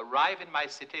arrive in my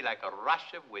city like a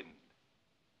rush of wind,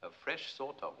 a fresh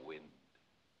sort of wind.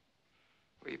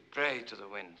 We pray to the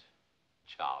wind.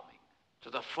 Charming. To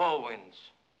the four winds.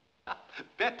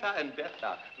 Better and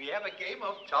better. We have a game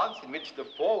of chance in which the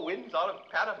four winds are of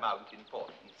paramount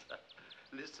importance.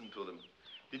 Listen to them.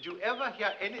 Did you ever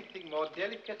hear anything more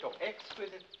delicate or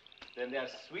exquisite than their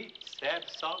sweet, sad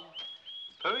song?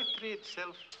 Poetry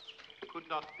itself could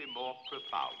not be more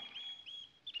profound.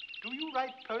 Do you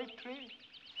write poetry,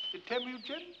 the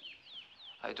Temujin?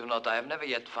 I do not. I have never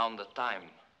yet found the time.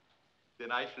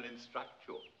 Then I shall instruct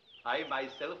you. I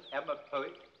myself am a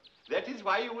poet. That is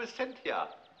why you were sent here.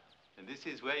 And this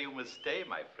is where you must stay,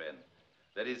 my friend.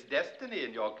 There is destiny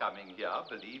in your coming here,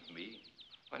 believe me.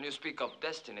 When you speak of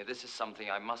destiny, this is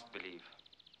something I must believe.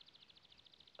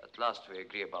 At last we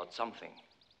agree about something.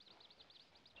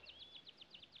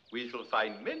 We shall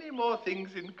find many more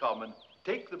things in common.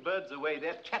 Take the birds away.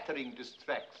 Their chattering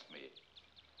distracts me.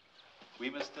 We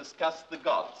must discuss the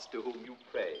gods to whom you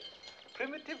pray.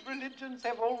 Primitive religions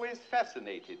have always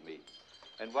fascinated me.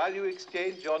 And while you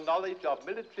exchange your knowledge of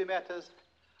military matters,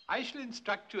 I shall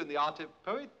instruct you in the art of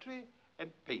poetry and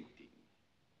painting.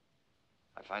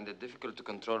 I find it difficult to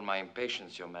control my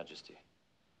impatience, Your Majesty.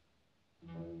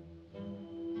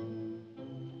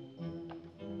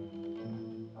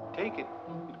 Take it.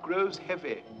 It grows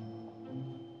heavy.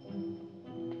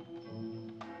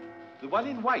 The one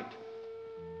in white.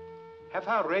 Have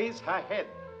her raise her head.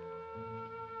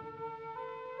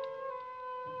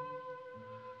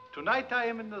 Tonight I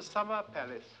am in the summer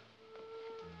palace.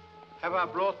 Have her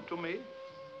brought to me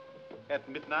at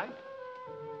midnight.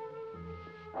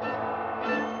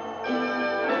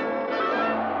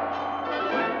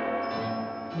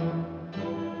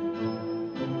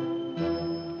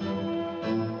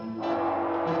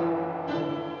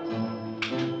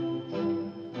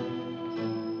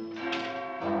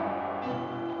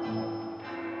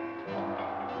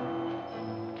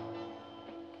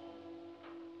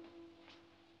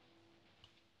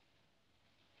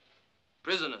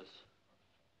 Prisoners.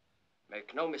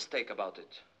 Make no mistake about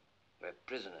it. We're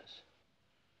prisoners.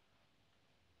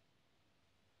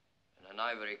 In an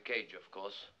ivory cage, of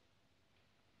course.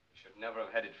 We should never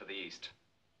have headed for the east.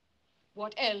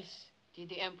 What else did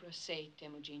the Emperor say,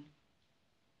 Temujin?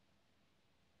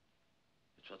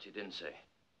 It's what he didn't say.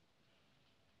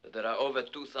 That there are over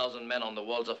 2,000 men on the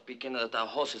walls of Pekin and that our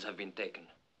horses have been taken.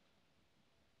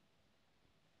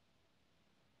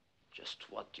 Just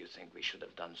what do you think we should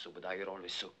have done, Subadai? You're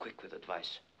always so quick with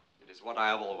advice. It is what I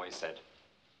have always said.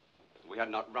 If we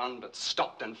had not run, but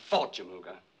stopped and fought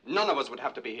Jamuga, none of us would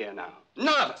have to be here now.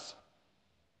 None of us!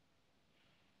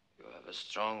 You have a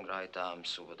strong right arm,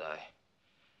 Subadai.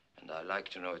 And I like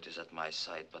to know it is at my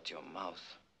side, but your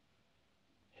mouth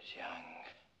is young,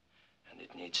 and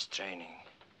it needs training.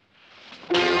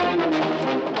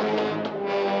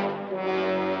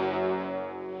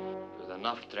 With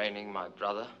enough training, my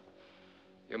brother,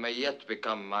 you may yet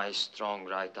become my strong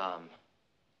right arm,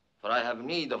 for I have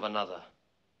need of another.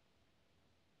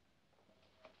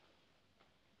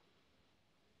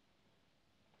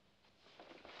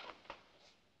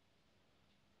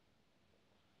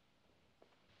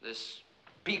 This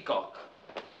peacock,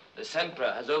 this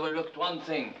emperor, has overlooked one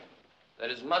thing. There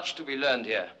is much to be learned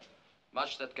here,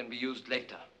 much that can be used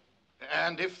later.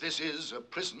 And if this is a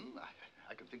prison,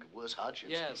 I can think of worse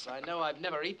hardships. Yes, I know I've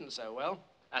never eaten so well.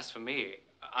 As for me,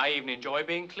 I even enjoy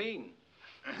being clean.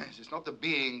 It's not the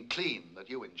being clean that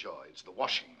you enjoy, it's the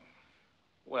washing.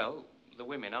 Well, the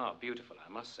women are beautiful, I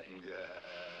must say. Yeah.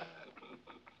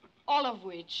 All of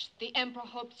which the Emperor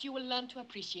hopes you will learn to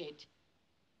appreciate.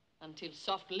 Until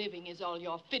soft living is all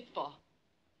you're fit for.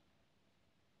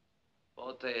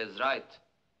 Forte is right.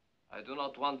 I do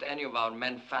not want any of our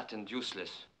men fat and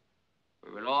useless.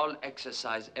 We will all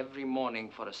exercise every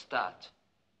morning for a start.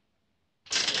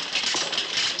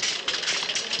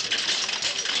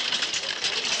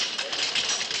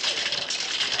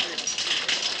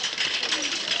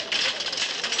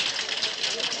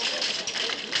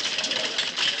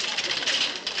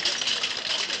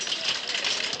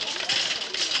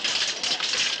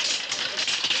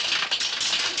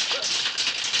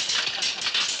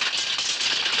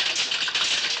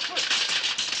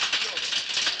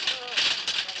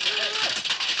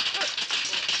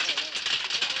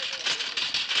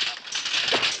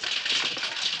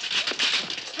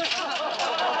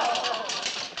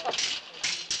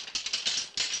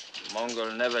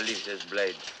 Mongol never leaves his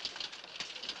blade.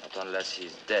 Not unless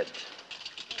he's dead.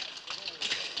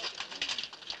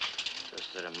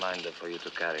 Just a reminder for you to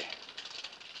carry.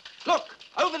 Look,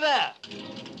 over there!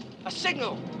 A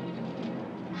signal!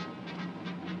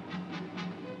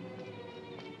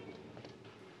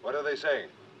 What are they saying?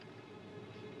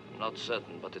 I'm not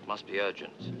certain, but it must be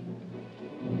urgent.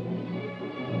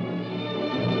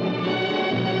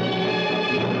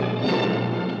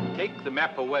 Take the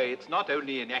map away. It's not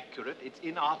only inaccurate, it's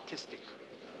inartistic.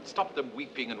 Stop them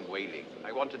weeping and wailing.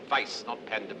 I want advice, not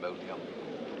pandemonium.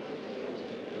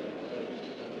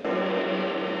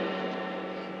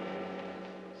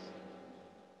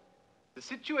 The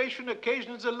situation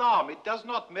occasions alarm. It does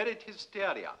not merit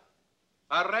hysteria.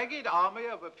 A ragged army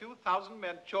of a few thousand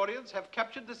Manchurians have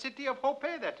captured the city of Hope,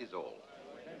 that is all.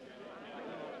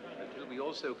 Until we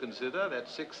also consider that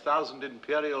 6,000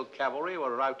 Imperial cavalry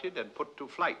were routed and put to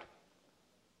flight.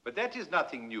 But that is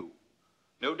nothing new.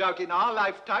 No doubt in our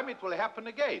lifetime it will happen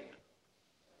again.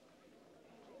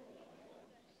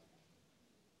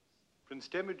 Prince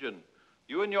Temujin,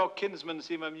 you and your kinsmen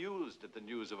seem amused at the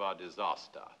news of our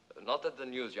disaster. Not at the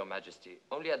news, Your Majesty,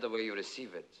 only at the way you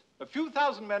receive it. A few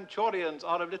thousand Manchurians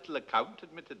are of little account,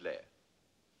 admittedly.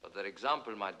 But their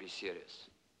example might be serious.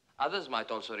 Others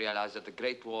might also realize that the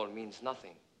Great War means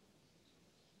nothing.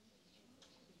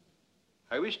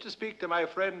 I wish to speak to my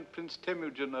friend Prince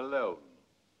Temujin alone.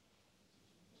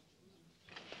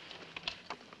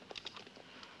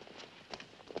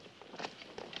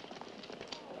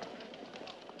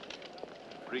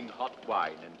 Bring hot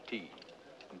wine and tea.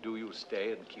 And do you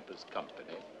stay and keep us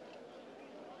company?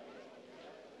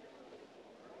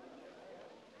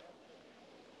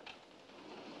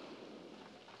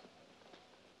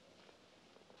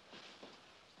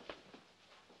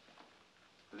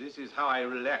 This is how I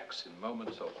relax in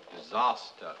moments of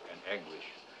disaster and anguish.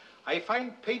 I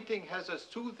find painting has a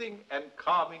soothing and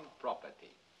calming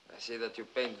property. I see that you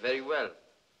paint very well.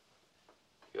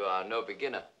 You are no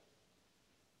beginner.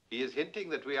 He is hinting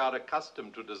that we are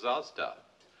accustomed to disaster.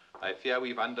 I fear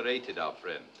we've underrated our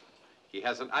friend. He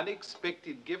has an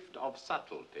unexpected gift of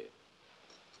subtlety.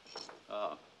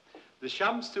 Ah, the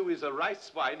shamsu is a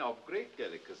rice wine of great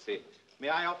delicacy. May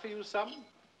I offer you some?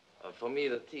 For me,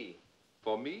 the tea.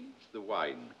 For me, the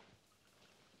wine.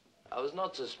 I was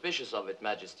not suspicious of it,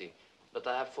 Majesty, but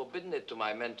I have forbidden it to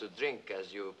my men to drink,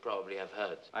 as you probably have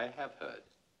heard. I have heard.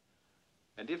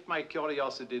 And if my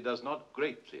curiosity does not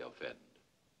greatly offend,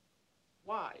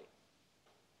 why?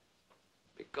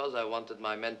 Because I wanted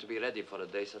my men to be ready for a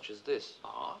day such as this.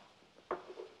 Ah,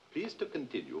 please to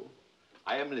continue.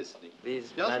 I am listening.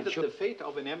 These Just that the fate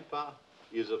of an empire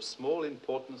is of small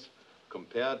importance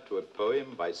compared to a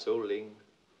poem by So Ling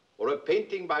or a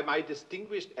painting by my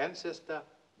distinguished ancestor,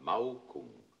 Mao Kung.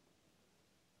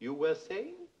 You were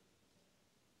saying?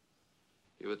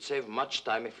 You would save much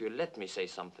time if you let me say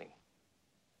something.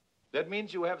 That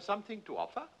means you have something to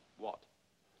offer? What?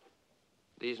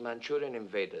 These Manchurian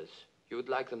invaders, you would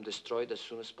like them destroyed as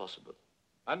soon as possible.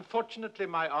 Unfortunately,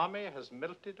 my army has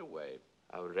melted away.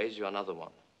 I will raise you another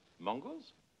one.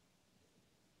 Mongols?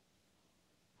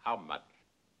 How much?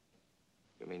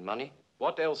 You mean money?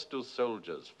 What else do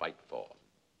soldiers fight for?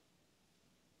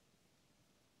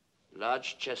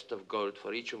 Large chest of gold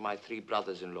for each of my 3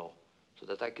 brothers-in-law, so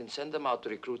that I can send them out to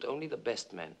recruit only the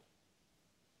best men.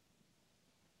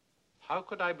 How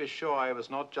could I be sure I was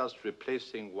not just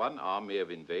replacing one army of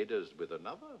invaders with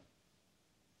another?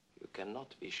 You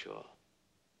cannot be sure.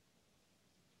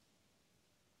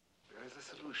 There is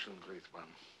a solution, Great One.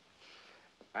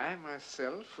 I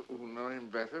myself, who know him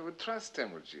better, would trust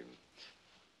Temujin.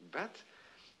 But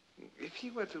if he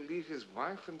were to leave his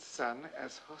wife and son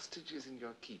as hostages in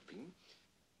your keeping...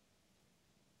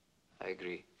 I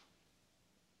agree.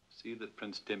 See that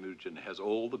Prince Temujin has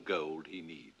all the gold he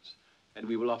needs, and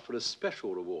we will offer a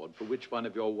special reward for which one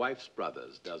of your wife's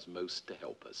brothers does most to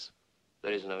help us.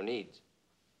 There is no need.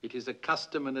 It is a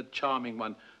custom and a charming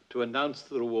one to announce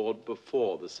the reward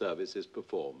before the service is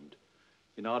performed.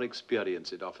 In our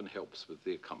experience, it often helps with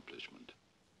the accomplishment.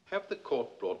 Have the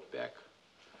court brought back.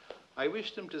 I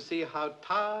wish them to see how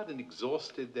tired and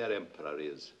exhausted their emperor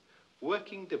is,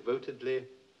 working devotedly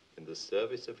in the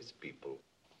service of his people.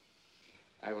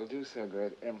 I will do so,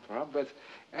 Great Emperor, but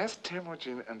as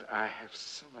Temujin and I have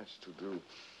so much to do...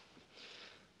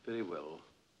 Very well.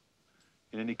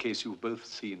 In any case, you've both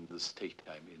seen the state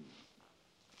I'm in.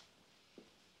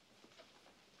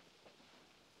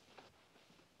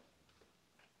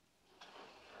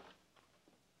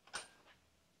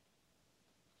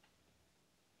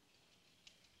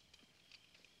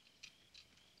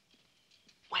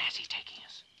 Where's he taking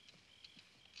us?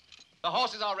 The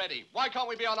horses are ready. Why can't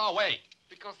we be on our way?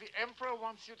 Because the Emperor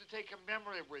wants you to take a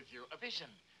memory with you, a vision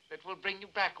that will bring you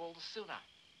back all the sooner.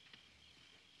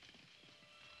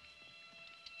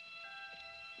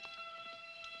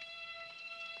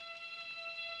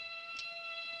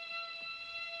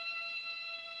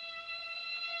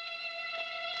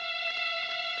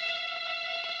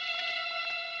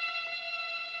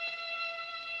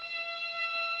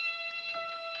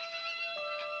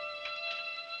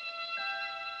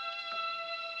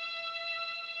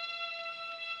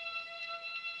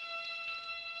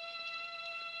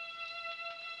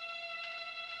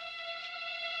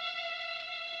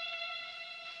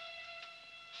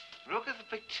 Look at the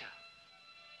picture.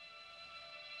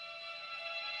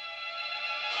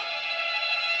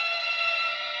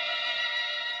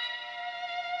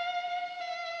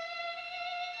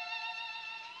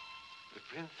 The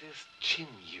Princess Chin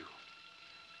Yu,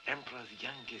 Emperor's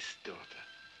youngest daughter.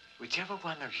 Whichever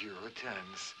one of you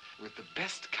returns with the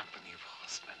best company of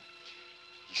horsemen,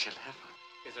 he shall have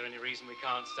her. Is there any reason we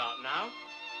can't start now?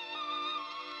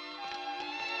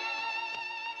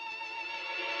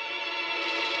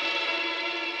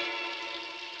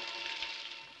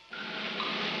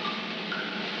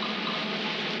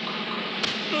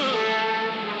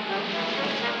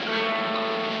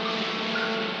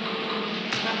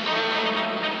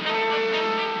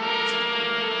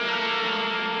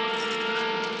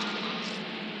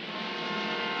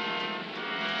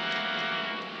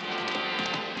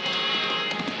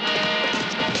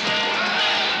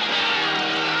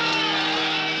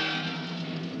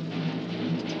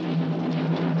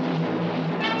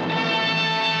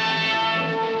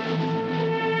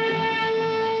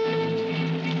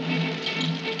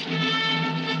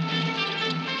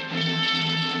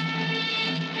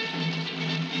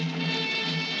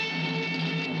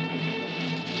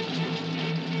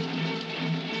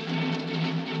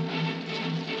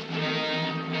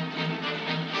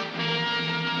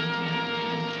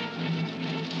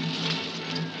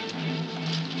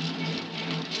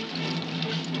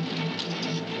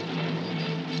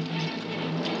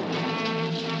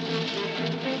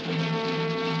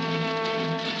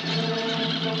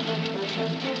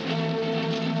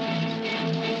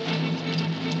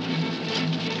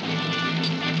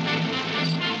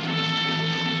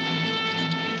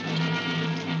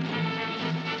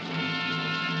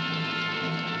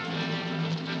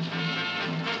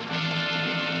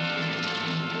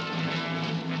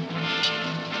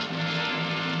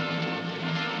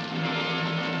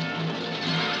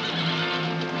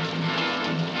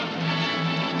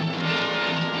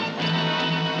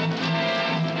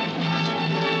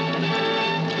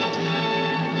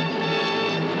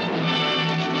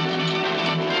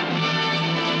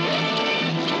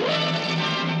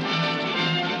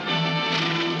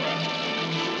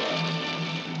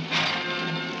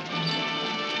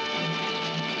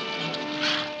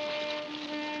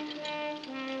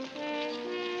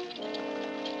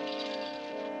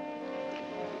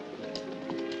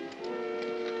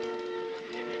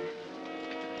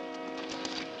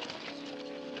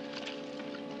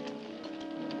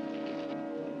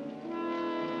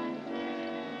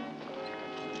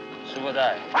 So would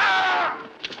I.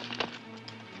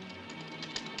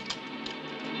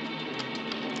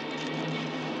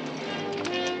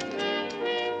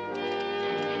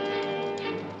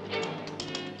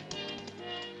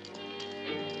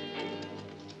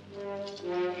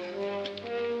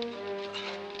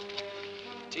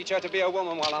 Teach her to be a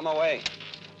woman while I'm away.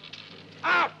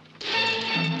 Out!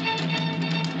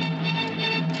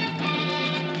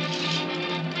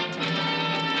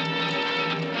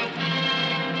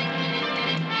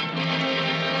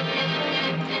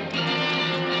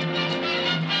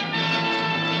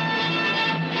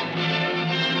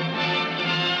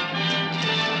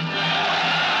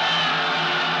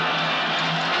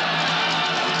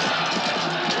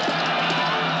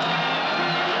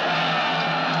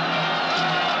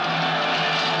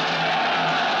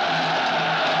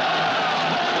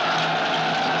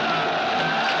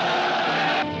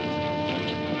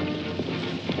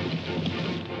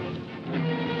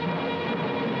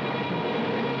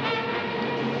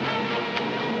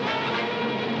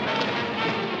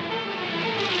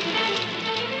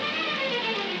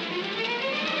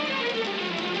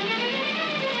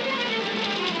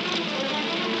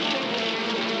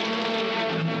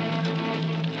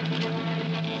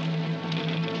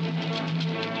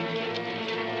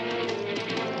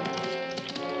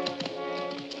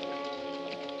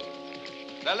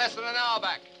 They're less than an hour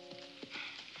back.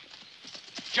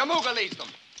 Jamuga leads them.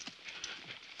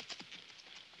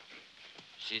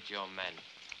 Sit your men.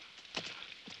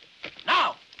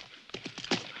 Now!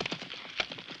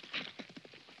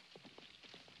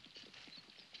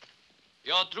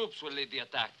 Your troops will lead the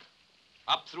attack.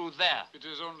 Up through there. It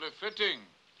is only fitting.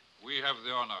 We have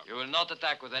the honor. You will not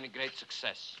attack with any great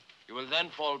success. You will then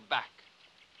fall back.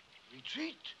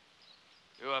 Retreat?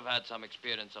 You have had some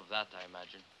experience of that, I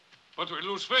imagine. But we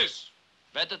lose face.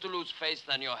 Better to lose face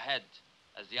than your head,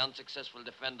 as the unsuccessful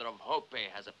defender of Hope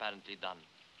has apparently done.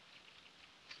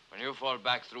 When you fall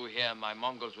back through here, my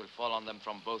Mongols will fall on them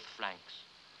from both flanks.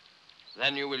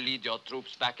 Then you will lead your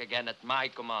troops back again at my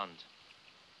command.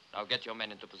 Now get your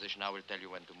men into position. I will tell you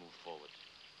when to move forward.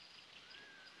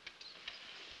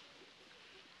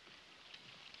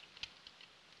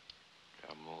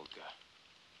 Jamuga.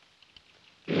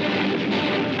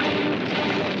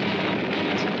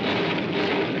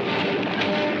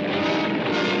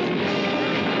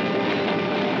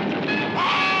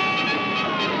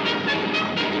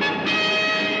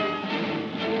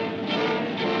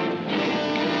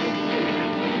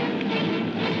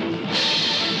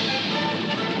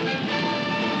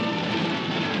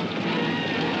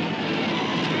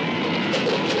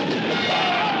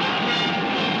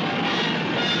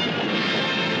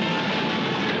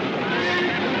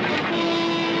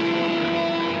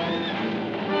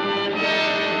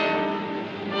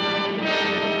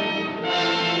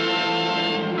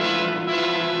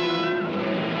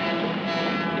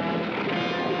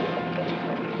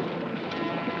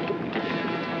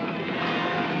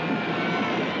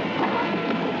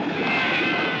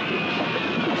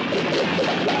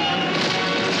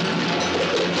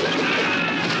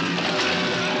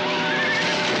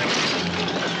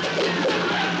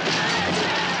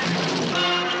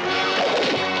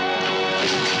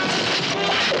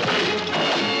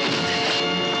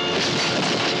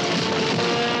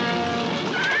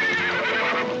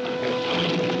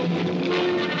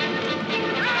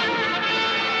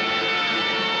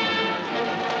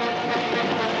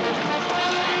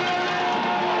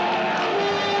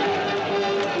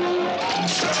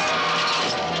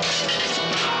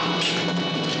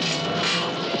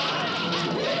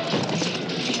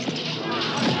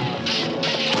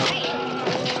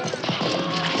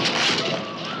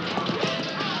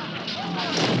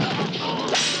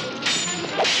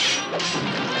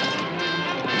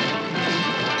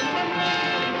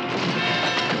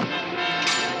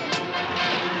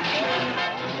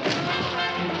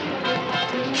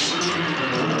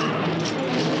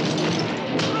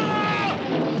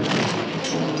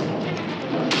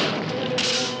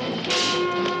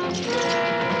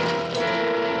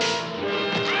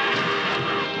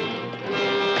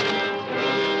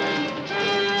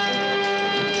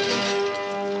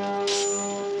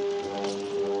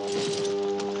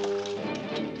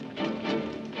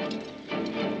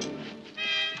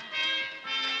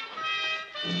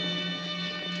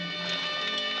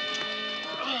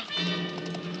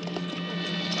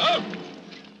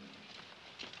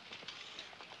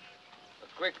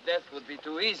 Quick death would be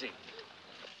too easy.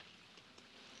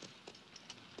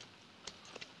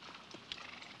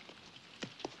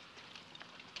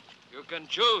 You can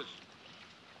choose.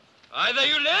 Either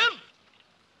you live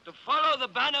to follow the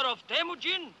banner of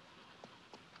Temujin,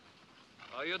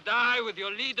 Or you die with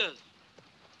your leaders.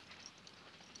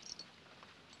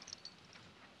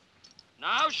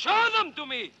 Now show them to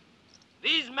me.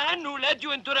 These men who led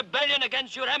you into rebellion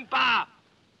against your empire.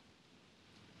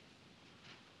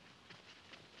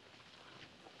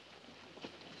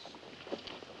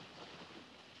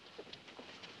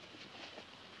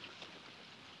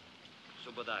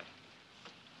 Subodai.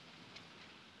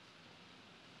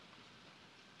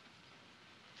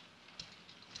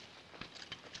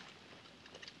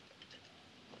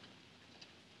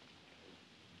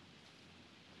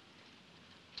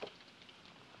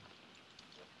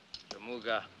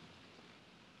 Jamuga,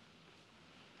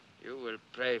 you will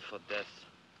pray for death,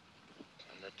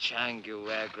 and the chang you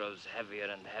wear grows heavier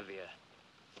and heavier,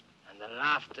 and the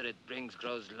laughter it brings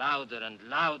grows louder and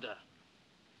louder.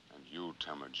 And you,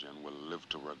 Temujin, will live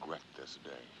to regret this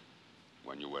day,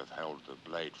 when you withheld the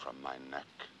blade from my neck.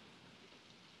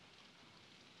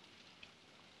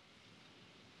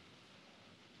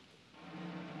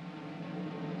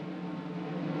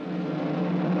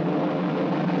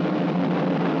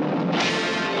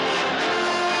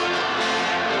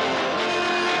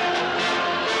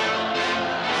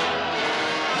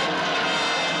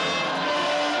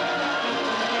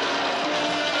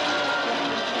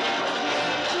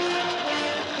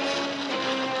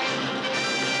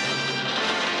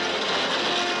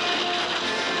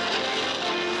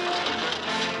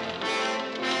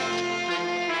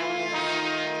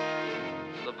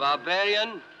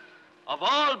 Barbarian of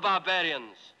all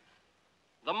barbarians,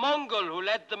 the Mongol who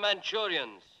led the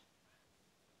Manchurians.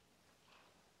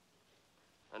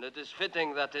 And it is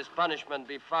fitting that his punishment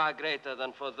be far greater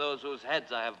than for those whose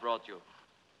heads I have brought you.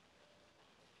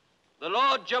 The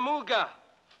Lord Jamuga,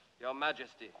 Your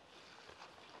Majesty.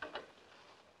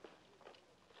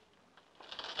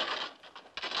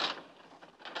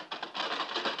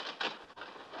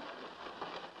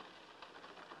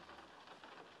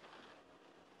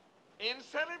 In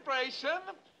celebration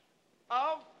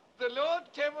of the Lord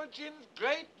Temujin's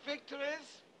great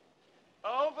victories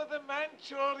over the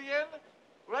Manchurian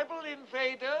rebel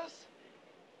invaders,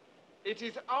 it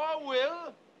is our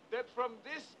will that from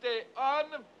this day on,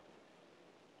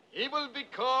 he will be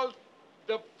called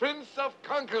the Prince of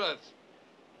Conquerors,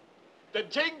 the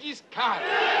Genghis Khan.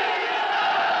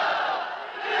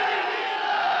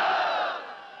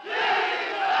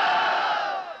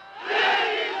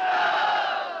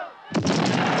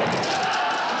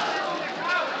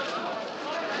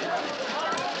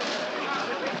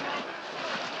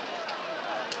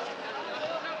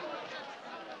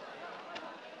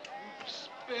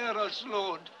 Spare us,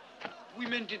 Lord. We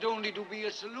meant it only to be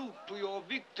a salute to your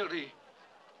victory.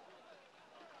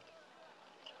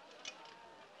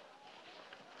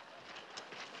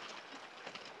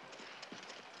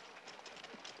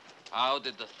 How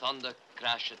did the thunder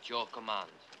crash at your command?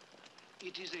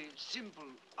 It is a simple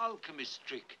alchemist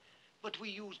trick, but we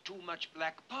use too much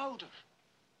black powder.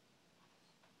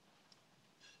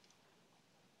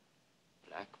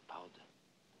 Black powder.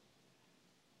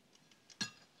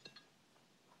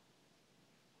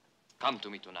 Come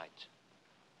to me tonight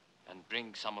and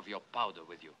bring some of your powder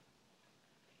with you.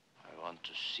 I want to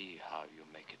see how you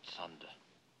make it thunder.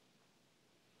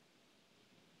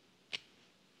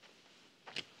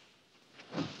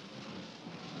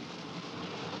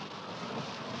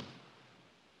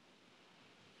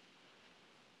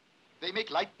 They make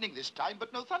lightning this time,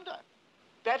 but no thunder.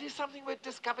 That is something we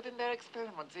discovered in their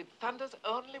experiments. It thunders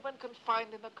only when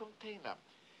confined in a container.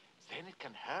 Then it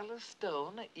can hurl a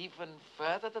stone even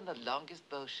further than the longest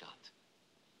bow shot.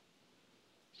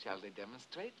 Shall they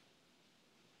demonstrate?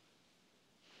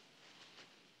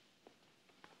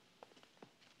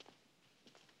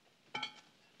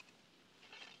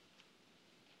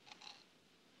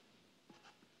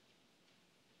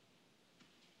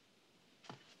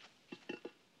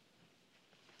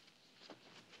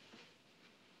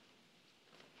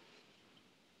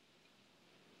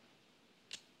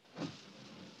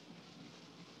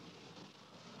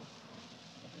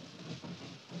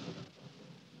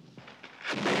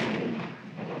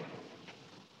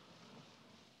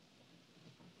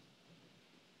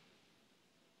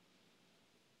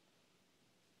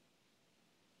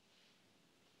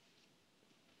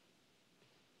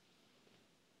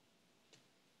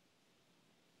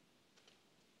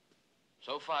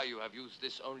 So far, you have used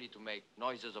this only to make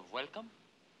noises of welcome?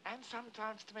 And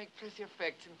sometimes to make pretty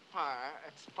effects in fire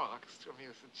and sparks to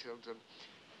amuse the children.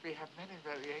 We have many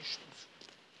variations.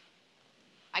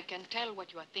 I can tell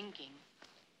what you are thinking.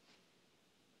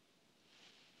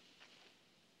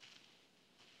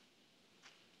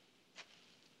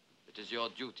 It is your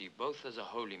duty, both as a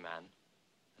holy man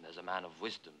and as a man of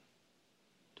wisdom,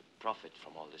 to profit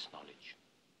from all this knowledge.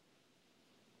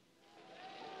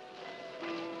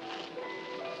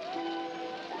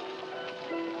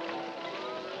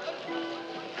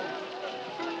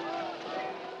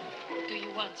 Do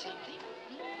you want something?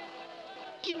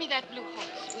 Give me that blue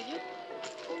horse, will you?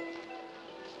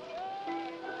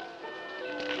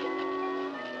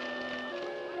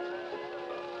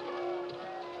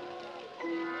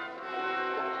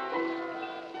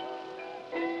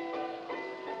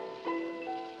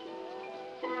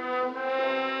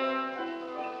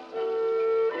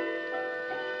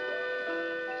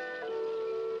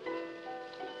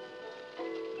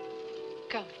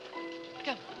 Come,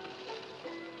 come.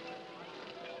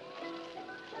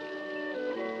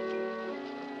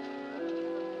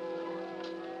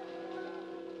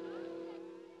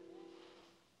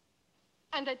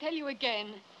 And I tell you again,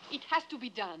 it has to be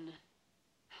done.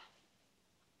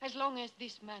 As long as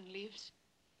this man lives,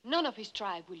 none of his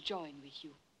tribe will join with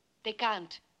you. They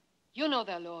can't. You know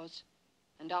their laws,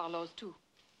 and our laws too.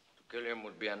 To kill him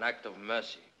would be an act of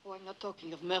mercy. Oh, I'm not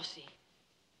talking of mercy,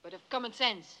 but of common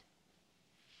sense.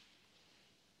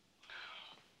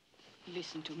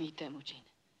 Listen to me, Temujin.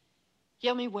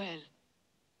 Hear me well,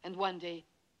 and one day,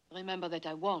 remember that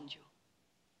I warned you.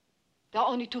 There are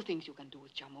only two things you can do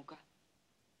with Jamuga.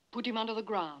 Put him under the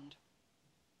ground,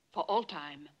 for all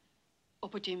time, or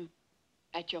put him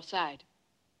at your side,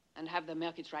 and have the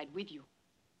Merkits ride with you.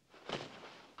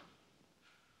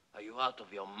 Are you out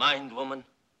of your mind, woman?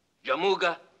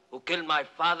 Jamuga, who killed my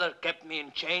father, kept me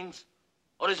in chains?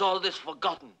 Or is all this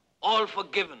forgotten, all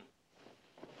forgiven?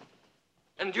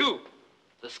 And you,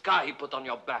 the scar he put on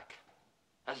your back,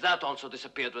 has that also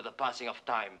disappeared with the passing of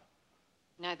time?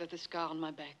 Neither the scar on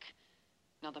my back,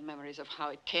 nor the memories of how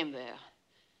it came there.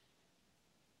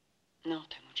 No,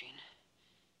 Temujin.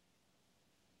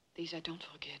 These I don't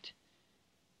forget.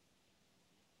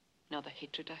 Nor the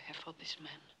hatred I have for this man.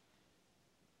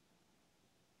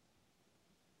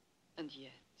 And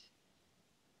yet,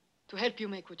 to help you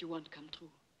make what you want come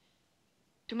true,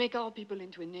 to make our people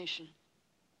into a nation,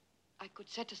 I could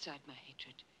set aside my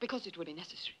hatred, because it would be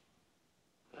necessary.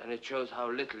 And it shows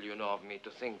how little you know of me to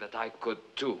think that I could,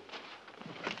 too.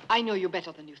 I know you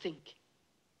better than you think.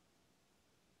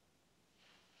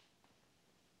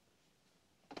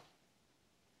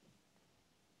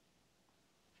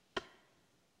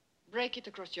 Break it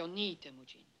across your knee,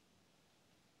 Temujin.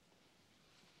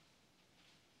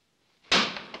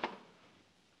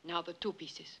 Now the two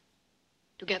pieces.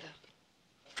 Together.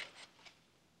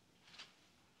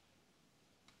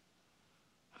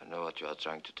 I know what you are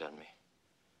trying to tell me.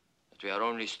 That we are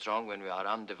only strong when we are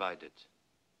undivided.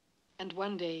 And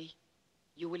one day,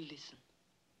 you will listen.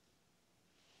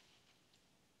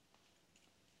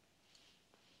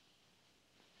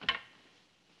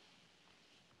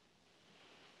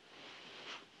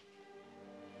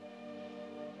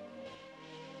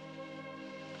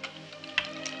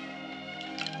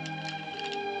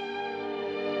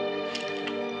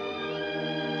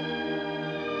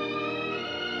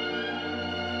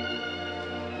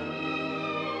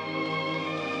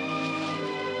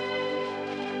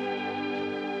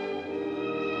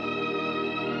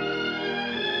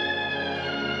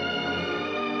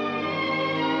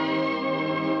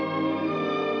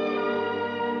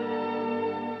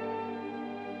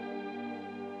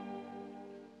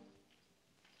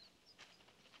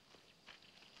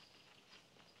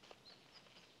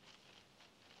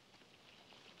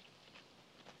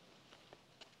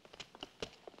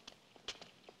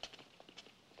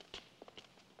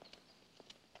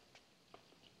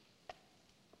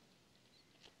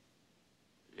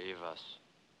 Leave us.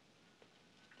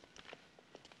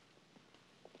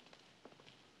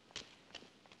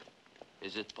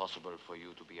 Is it possible for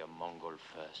you to be a Mongol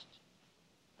first,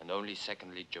 and only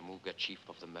secondly Jamuga, chief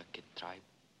of the Merkit tribe?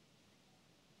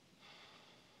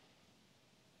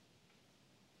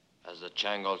 Has the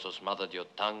Chang also smothered your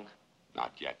tongue?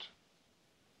 Not yet.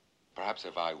 Perhaps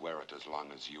if I wear it as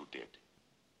long as you did.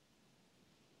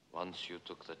 Once you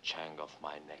took the Chang off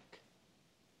my neck.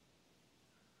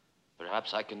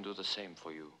 Perhaps I can do the same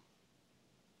for you.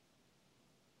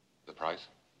 The price?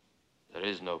 There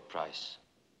is no price.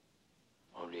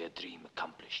 Only a dream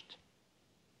accomplished.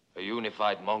 A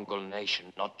unified Mongol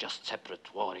nation, not just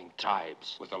separate warring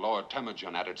tribes. With the Lord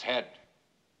Temujin at its head.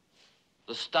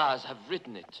 The stars have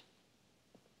written it.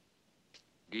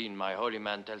 Geen, my holy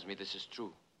man, tells me this is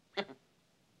true. A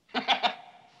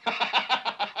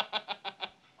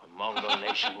Mongol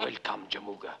nation will come,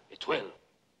 Jamuga. It will.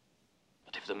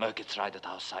 But if the Merkits ride at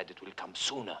our side, it will come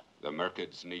sooner. The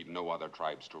Merkits need no other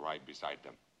tribes to ride beside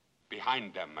them.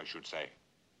 Behind them, I should say.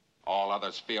 All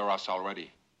others fear us already.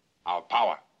 Our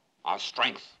power, our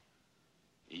strength,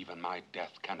 Even my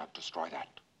death cannot destroy that.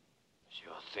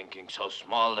 You're thinking so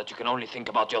small that you can only think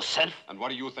about yourself? And what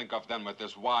do you think of then with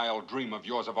this wild dream of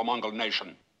yours of a Mongol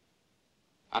nation?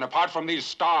 And apart from these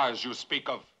stars you speak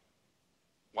of,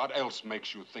 what else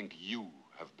makes you think you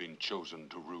have been chosen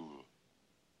to rule?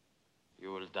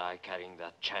 You will die carrying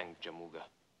that Chang, Jamuga.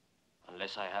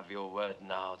 Unless I have your word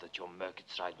now that your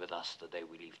Merkits ride with us the day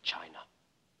we leave China.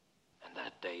 And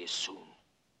that day is soon.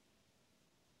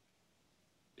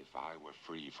 If I were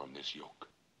free from this yoke,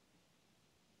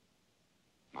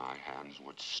 my hands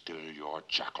would still your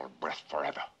jackal breath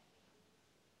forever.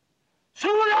 So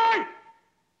would I!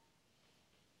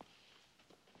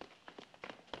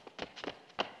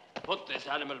 Put this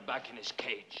animal back in his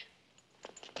cage.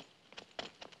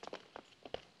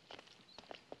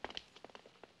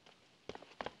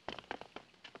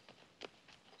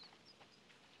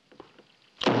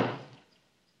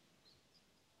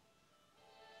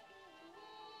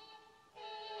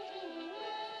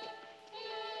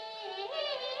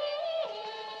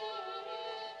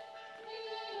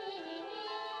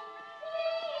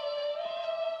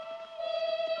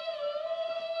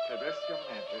 Yes, Your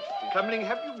Majesty. Comling,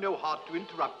 have you no heart to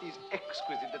interrupt these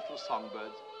exquisite little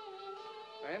songbirds?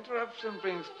 The interruption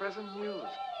brings present news.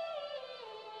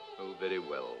 Oh, very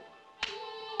well.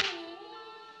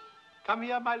 Come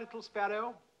here, my little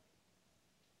sparrow.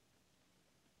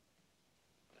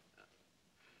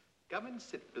 Come and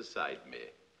sit beside me.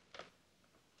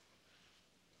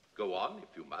 Go on,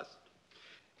 if you must.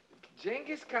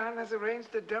 Genghis Khan has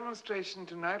arranged a demonstration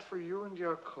tonight for you and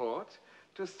your court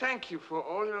to thank you for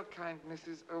all your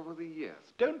kindnesses over the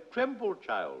years. Don't tremble,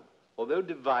 child. Although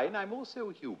divine, I'm also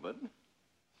human.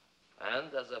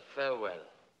 And as a farewell.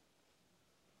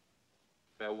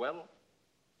 Farewell?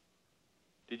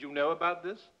 Did you know about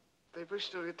this? They wish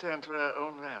to return to their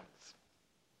own lands.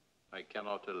 I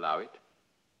cannot allow it.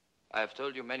 I have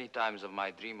told you many times of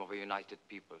my dream of a united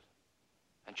people.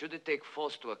 And should it take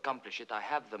force to accomplish it, I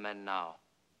have the men now.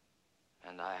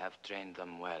 And I have trained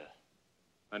them well.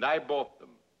 And I bought them.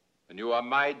 And you are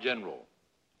my general,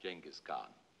 Genghis Khan.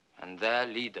 And their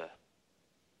leader.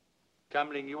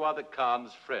 Comling, you are the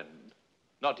Khan's friend.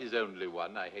 Not his only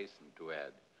one, I hasten to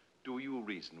add. Do you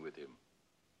reason with him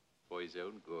for his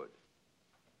own good?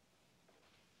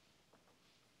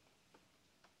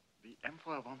 The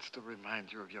Emperor wants to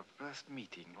remind you of your first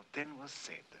meeting, what then was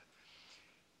said.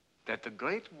 That the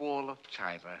Great Wall of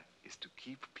China is to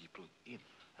keep people in.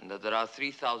 And that there are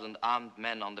 3,000 armed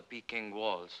men on the Peking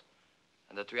walls.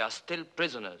 And that we are still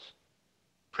prisoners.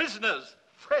 Prisoners?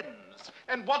 Friends?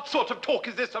 And what sort of talk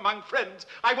is this among friends?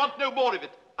 I want no more of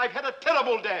it. I've had a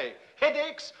terrible day.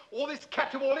 Headaches, all this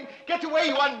caterwauling. Get away,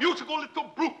 you unmutable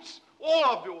little brutes. All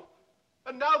of you.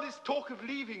 And now this talk of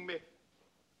leaving me.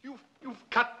 You've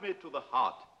cut me to the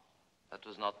heart. That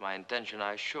was not my intention,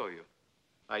 I assure you.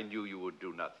 I knew you would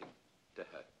do nothing to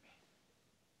hurt me.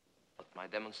 But my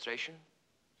demonstration?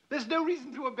 There's no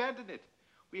reason to abandon it.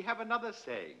 We have another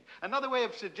saying, another way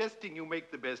of suggesting you make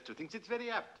the best of things. It's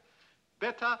very apt.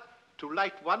 Better to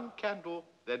light one candle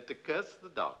than to curse the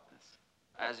darkness.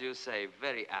 As you say,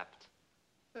 very apt.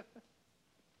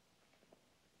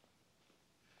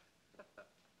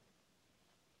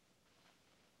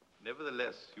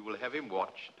 Nevertheless, you will have him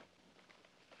watched.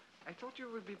 I thought you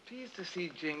would be pleased to see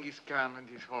Genghis Khan and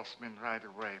his horsemen ride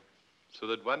away. So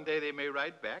that one day they may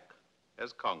ride back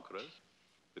as conquerors.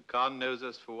 The Khan knows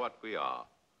us for what we are.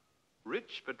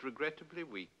 Rich, but regrettably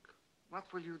weak.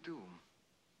 What will you do?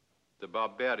 The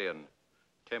barbarian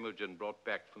Temujin brought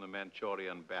back from the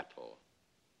Manchurian battle.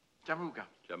 Jamuga.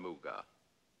 Jamuga.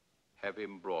 Have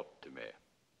him brought to me.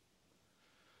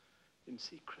 In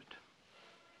secret.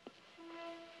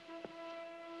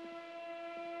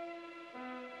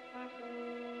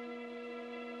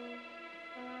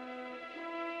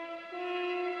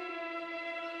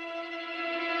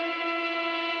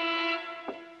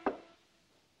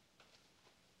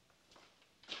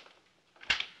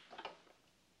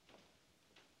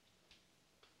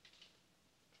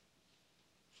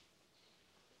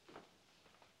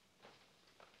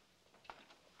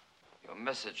 Your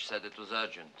message said it was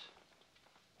urgent.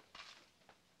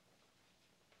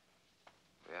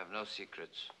 We have no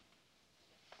secrets.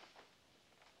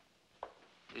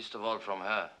 Least of all from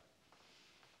her.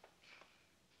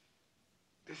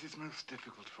 This is most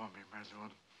difficult for me, my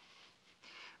lord.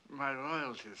 My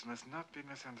royalties must not be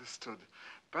misunderstood,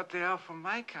 but they are for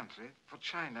my country, for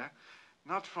China,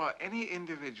 not for any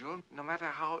individual, no matter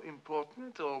how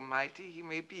important or mighty he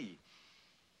may be.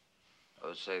 I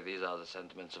would say these are the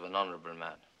sentiments of an honorable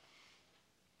man.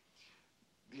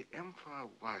 The Emperor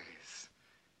worries.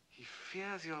 He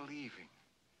fears your leaving.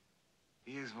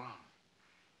 He is wrong.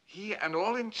 He and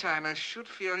all in China should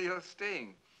fear your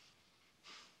staying.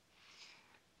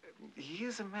 He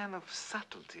is a man of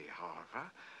subtlety,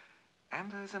 however, and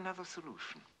there is another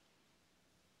solution.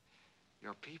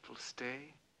 Your people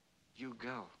stay, you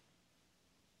go,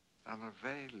 on a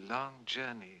very long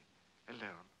journey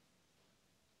alone.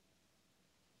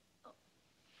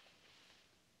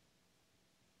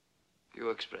 You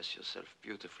express yourself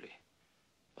beautifully.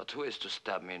 But who is to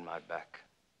stab me in my back?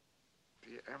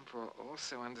 The Emperor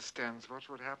also understands what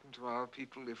would happen to our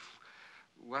people if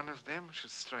one of them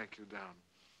should strike you down.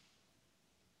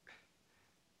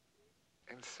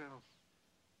 And so...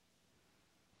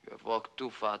 You have walked too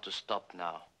far to stop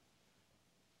now.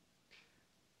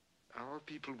 Our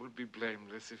people would be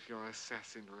blameless if your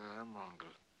assassin were a Mongol.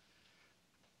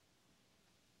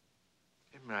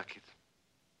 Emerk it.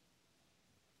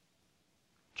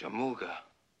 Jamuga.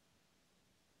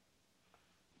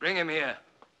 Bring him here.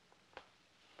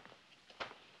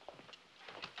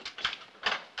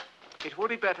 It would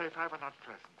be better if I were not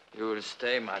present. You will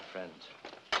stay, my friend.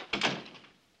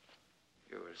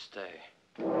 You will stay.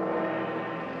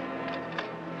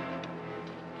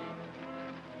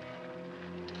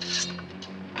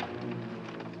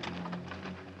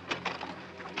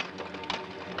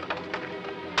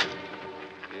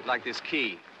 You'd like this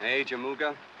key, eh,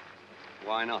 Jamuga?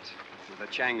 Why not? With the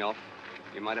Chang off,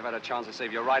 you might have had a chance to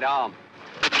save your right arm.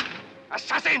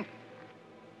 Assassin!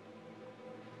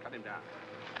 Cut him down.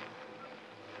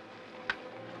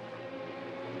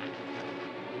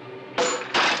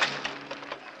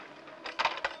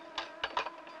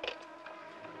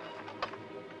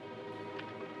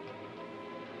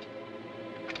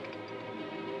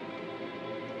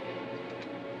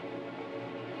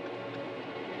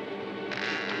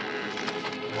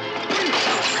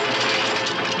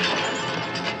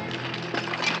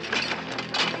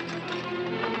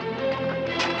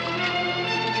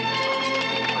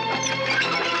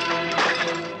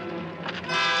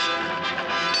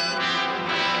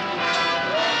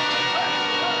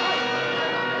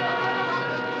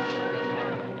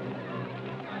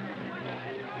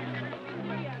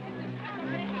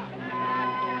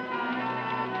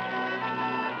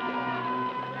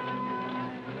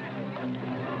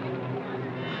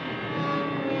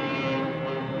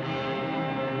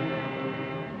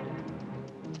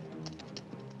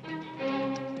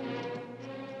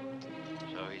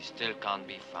 Still can't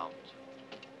be found.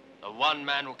 The one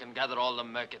man who can gather all the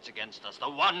Merkits against us. The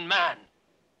one man!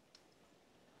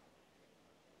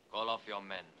 Call off your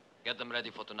men. Get them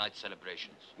ready for tonight's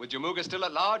celebrations. With Jamuga still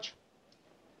at large?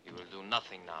 He will do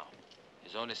nothing now.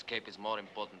 His own escape is more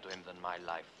important to him than my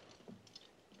life.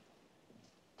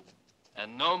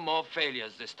 And no more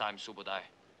failures this time, Subudai.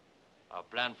 Our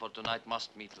plan for tonight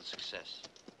must meet with success.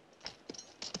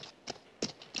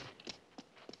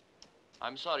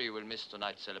 I'm sorry you will miss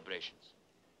tonight's celebrations.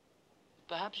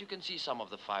 Perhaps you can see some of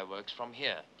the fireworks from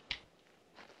here.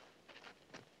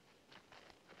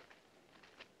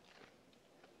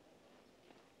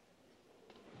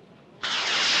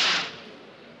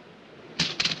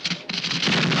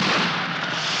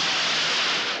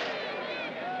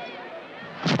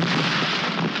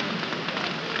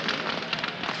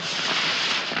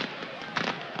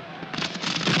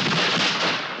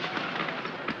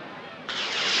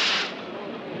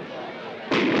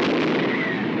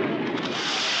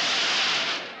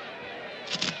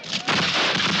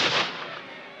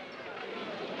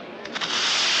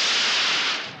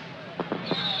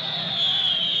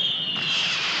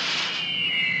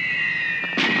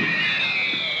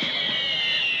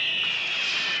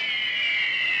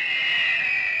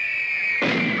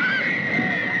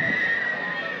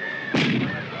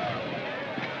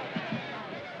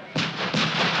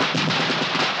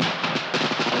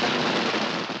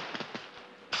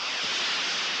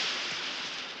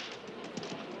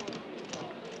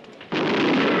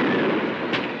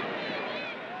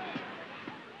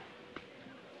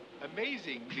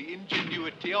 Amazing, the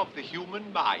ingenuity of the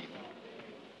human mind.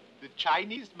 The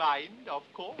Chinese mind, of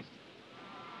course.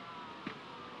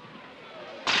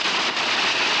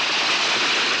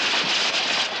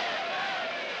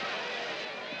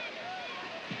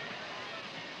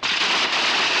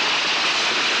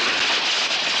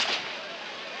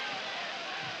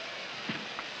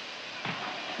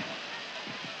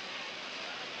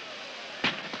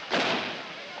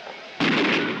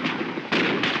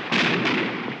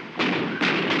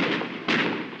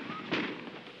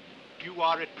 You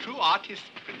are a true artist,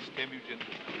 Prince Temujin.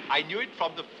 I knew it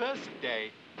from the first day.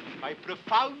 My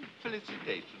profound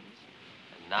felicitations.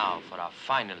 And now for our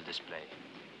final display.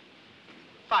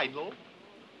 Final?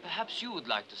 Perhaps you would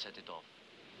like to set it off.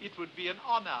 It would be an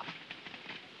honor.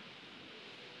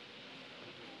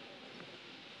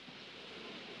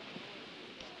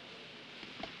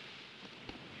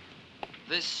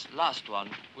 This last one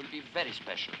will be very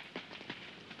special.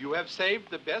 You have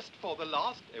saved the best for the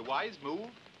last, a wise move,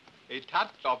 a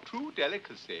touch of true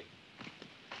delicacy.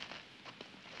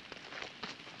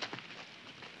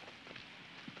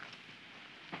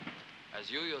 As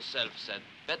you yourself said,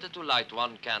 better to light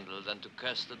one candle than to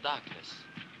curse the darkness.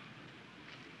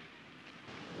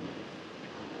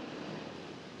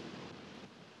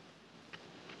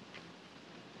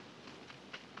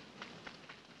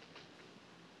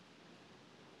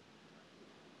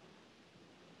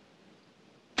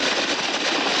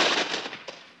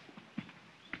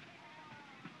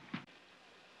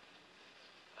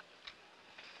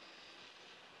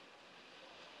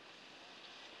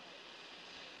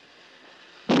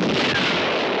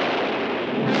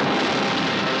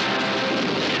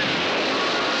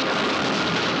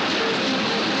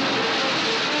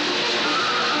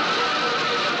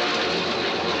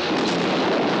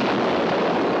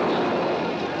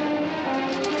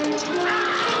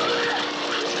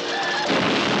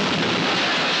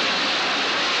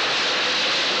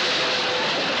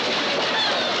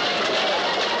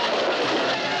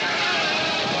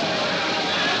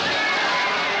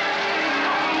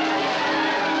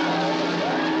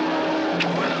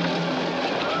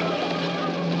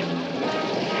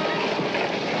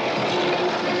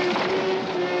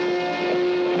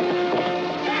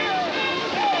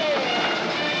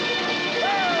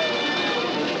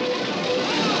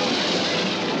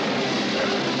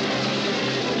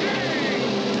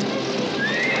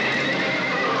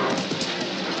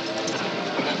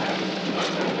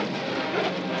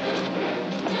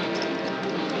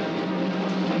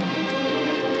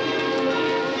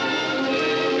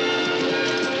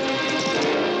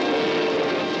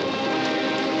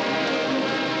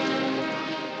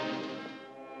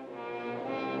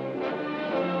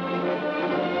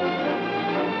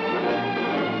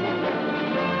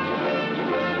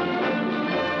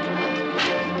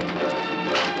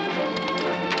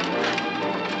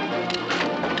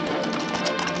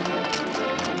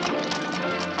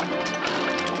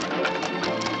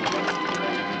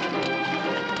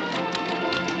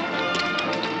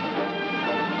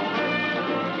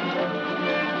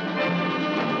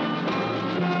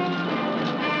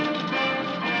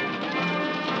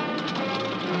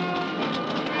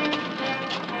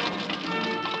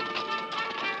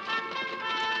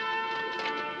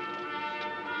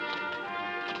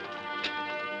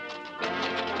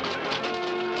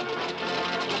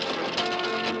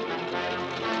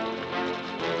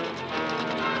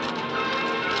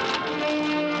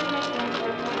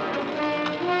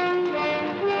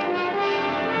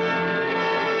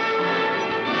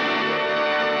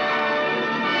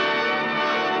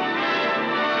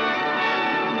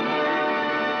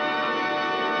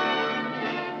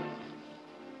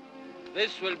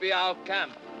 This will be our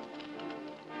camp.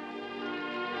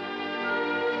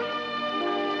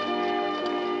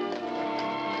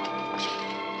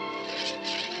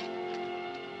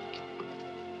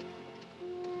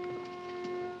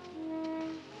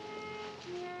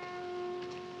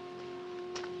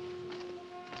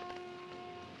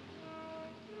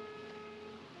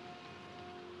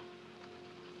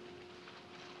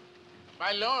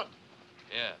 My lord.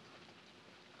 Here.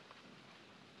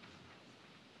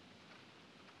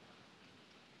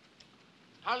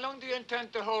 How long do you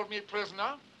intend to hold me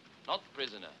prisoner? Not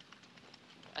prisoner.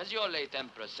 As your late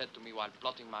emperor said to me while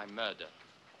plotting my murder,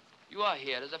 you are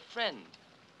here as a friend.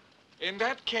 In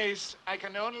that case, I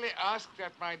can only ask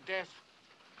that my death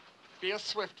be a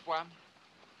swift one.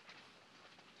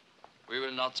 We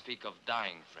will not speak of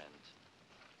dying, friend.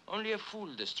 Only a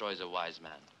fool destroys a wise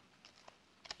man.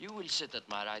 You will sit at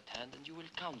my right hand and you will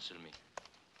counsel me.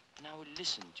 And I will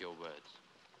listen to your words.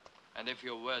 And if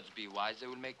your words be wise, they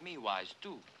will make me wise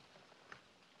too.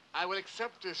 I will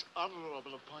accept this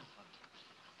honorable appointment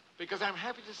because I'm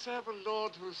happy to serve a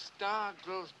lord whose star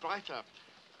grows brighter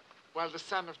while the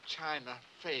sun of China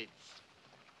fades.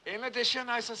 In addition,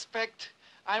 I suspect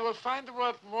I will find the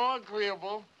work more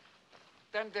agreeable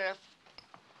than death.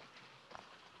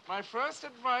 My first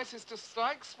advice is to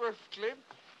strike swiftly,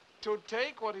 to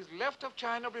take what is left of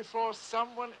China before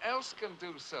someone else can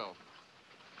do so.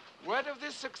 Word of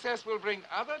this success will bring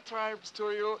other tribes to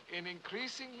you in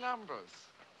increasing numbers.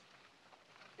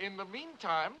 In the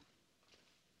meantime,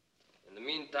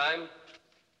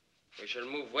 we shall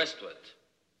move westward.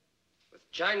 With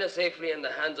China safely in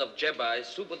the hands of Jebai,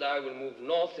 Subudai will move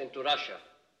north into Russia,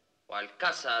 while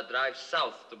Kasa drives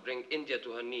south to bring India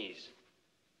to her knees.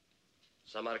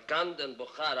 Samarkand and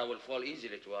Bukhara will fall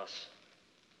easily to us,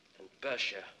 and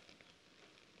Persia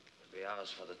will be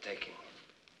ours for the taking.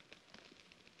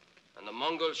 And the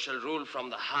Mongols shall rule from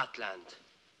the heartland,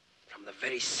 from from the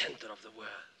very center of the world.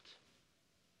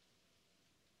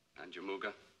 And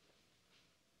Jamuga?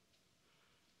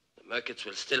 The Merkits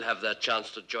will still have their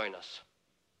chance to join us.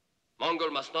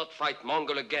 Mongol must not fight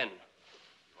Mongol again.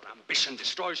 Your ambition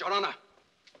destroys your honor.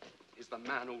 Is the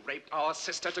man who raped our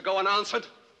sister to go unanswered?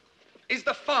 Is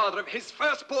the father of his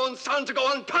firstborn son to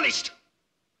go unpunished?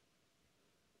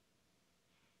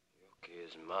 Yuki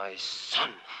is my son.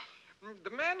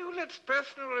 The man who lets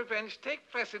personal revenge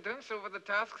take precedence over the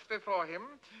tasks before him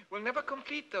will never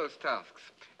complete those tasks,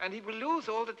 and he will lose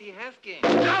all that he has gained.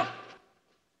 Enough!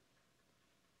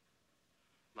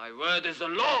 My word is the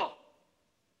law.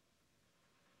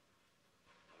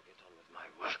 I'll get on with my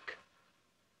work.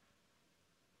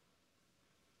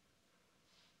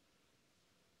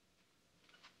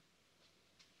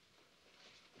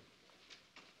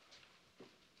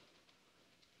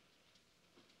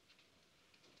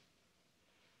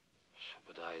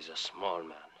 Subudai is a small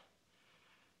man.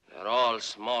 They're all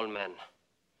small men.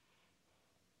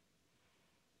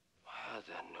 Why are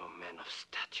there no men of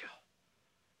stature?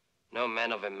 No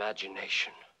men of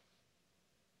imagination?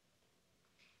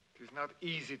 It is not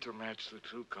easy to match the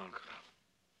true conqueror.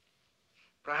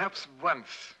 Perhaps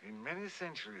once in many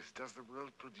centuries does the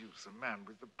world produce a man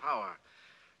with the power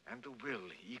and the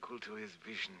will equal to his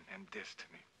vision and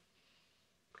destiny.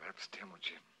 Perhaps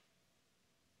Temujin,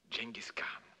 Genghis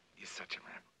Khan, is such a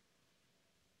man.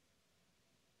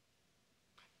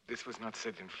 This was not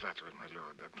said in flattery, my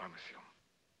lord, I promise you.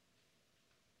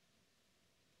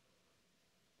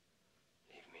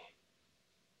 Leave me.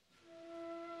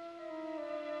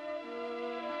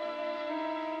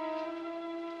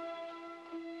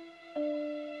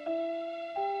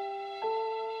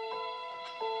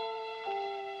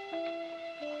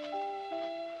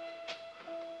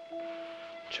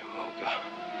 Jamuga.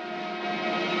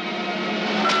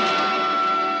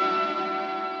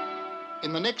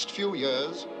 In the next few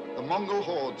years, the Mongol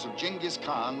hordes of Genghis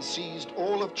Khan seized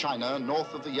all of China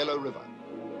north of the Yellow River,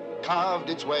 carved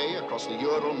its way across the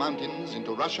Ural Mountains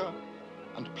into Russia,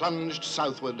 and plunged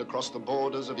southward across the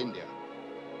borders of India.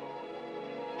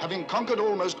 Having conquered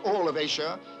almost all of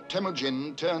Asia,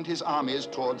 Temujin turned his armies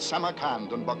towards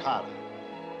Samarkand and Bokhara.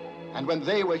 And when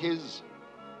they were his,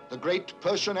 the great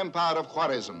Persian Empire of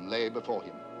Khwarezm lay before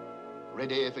him,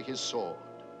 ready for his sword.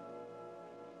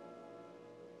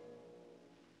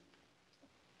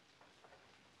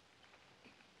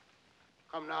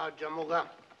 Come now, Jamuga.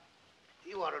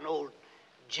 You are an old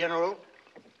general.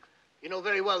 You know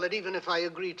very well that even if I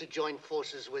agreed to join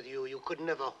forces with you, you could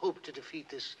never hope to defeat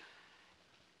this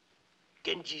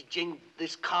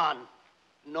this Khan.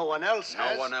 No one else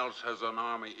has. No one else has an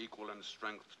army equal in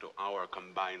strength to our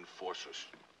combined forces.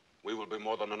 We will be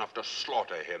more than enough to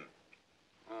slaughter him.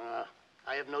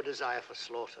 I have no desire for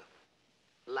slaughter.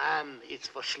 Lamb is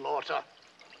for slaughter.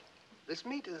 This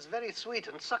meat is very sweet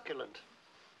and succulent.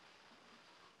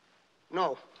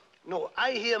 No,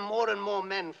 I hear more and more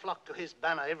men flock to his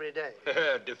banner every day.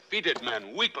 Defeated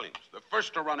men, weaklings, the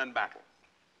first to run in battle.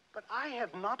 But I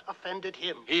have not offended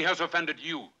him. He has offended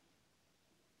you.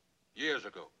 Years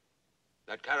ago,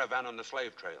 that caravan on the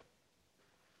slave trail.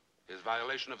 His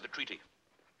violation of the treaty.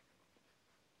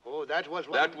 Oh, that was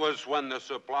when... That was when the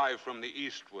supply from the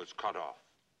east was cut off.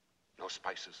 No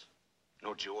spices,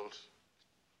 no jewels,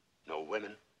 no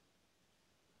women.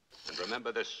 And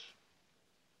remember this.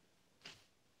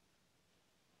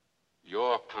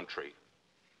 Your country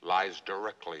lies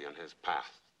directly in his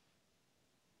path.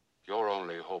 Your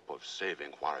only hope of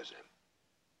saving Khwarezm,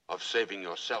 of saving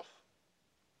yourself,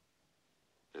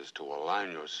 is to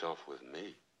align yourself with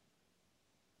me.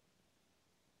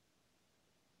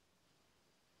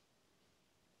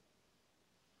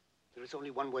 There is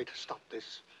only one way to stop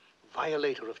this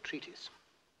violator of treaties.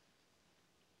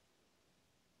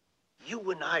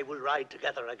 You and I will ride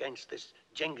together against this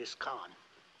Genghis Khan.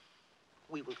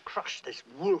 We will crush this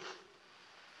wolf,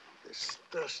 this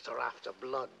thirster after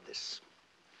blood, this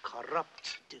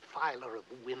corrupt defiler of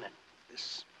women,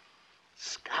 this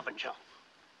scavenger.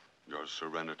 Your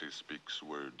serenity speaks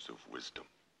words of wisdom.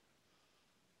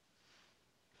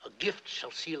 A gift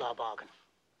shall seal our bargain.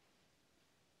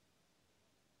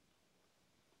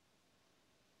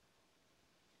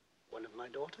 One of my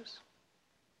daughters?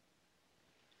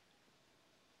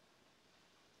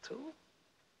 2?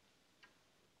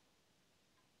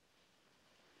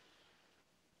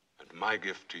 And my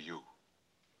gift to you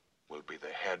will be the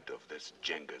head of this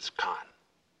Genghis Khan.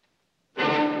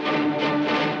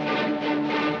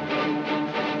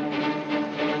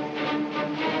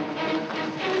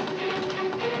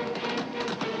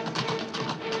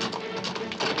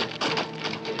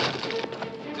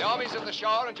 The armies of the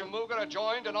Shah and Jammuga are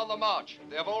joined and on the march.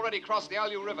 They have already crossed the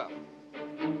Alu River.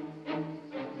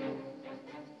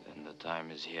 Then the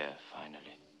time is here, finally.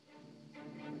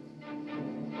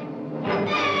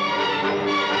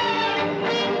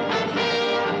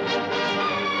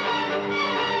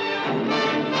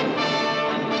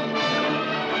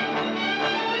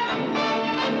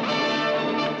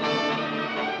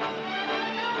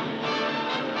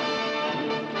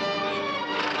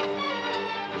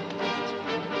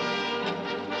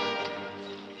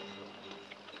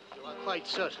 Quite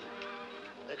certain.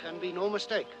 There can be no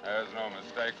mistake. There's no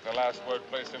mistake. The last word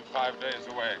placed him 5 days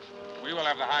away. We will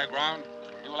have the high ground.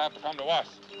 He will have to come to us.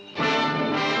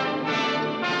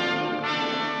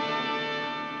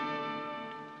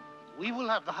 We will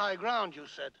have the high ground, you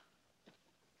said.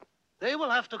 They will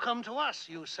have to come to us,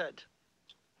 you said.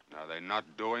 Are they not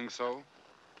doing so?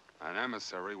 An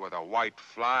emissary with a white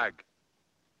flag.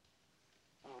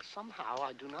 Well, somehow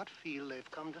I do not feel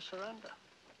they've come to surrender.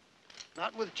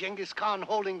 Not with Genghis Khan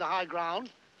holding the high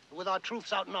ground, but with our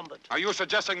troops outnumbered. Are you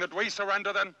suggesting that we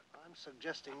surrender, then? I'm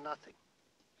suggesting nothing.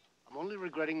 I'm only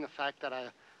regretting the fact that I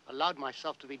allowed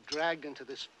myself to be dragged into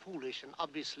this foolish and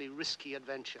obviously risky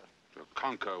adventure. To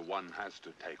conquer, one has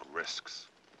to take risks.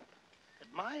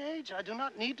 At my age, I do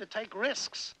not need to take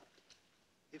risks.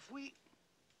 If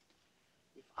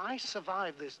I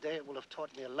survive this day, it will have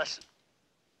taught me a lesson.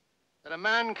 That a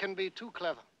man can be too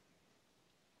clever.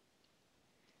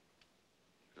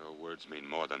 Your words mean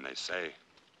more than they say.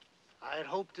 I had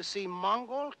hoped to see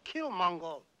Mongol kill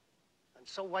Mongol, and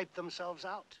so wipe themselves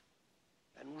out,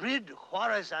 and rid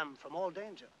Khwarazm from all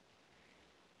danger.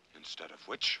 Instead of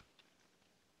which?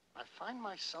 I find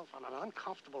myself on an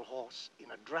uncomfortable horse in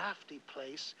a drafty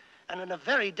place and in a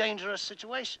very dangerous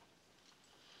situation.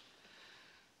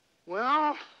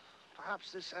 Well,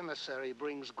 perhaps this emissary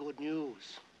brings good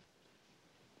news.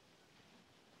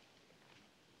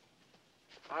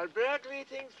 I bear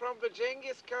greetings from the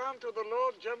Genghis Khan to the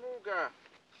Lord Jammuga.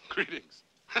 Greetings.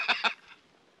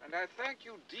 And I thank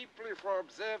you deeply for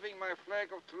observing my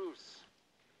flag of truce.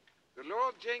 The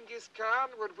Lord Genghis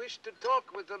Khan would wish to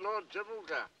talk with the Lord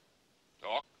Jammuga.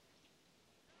 Talk?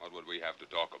 What would we have to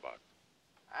talk about?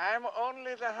 I'm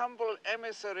only the humble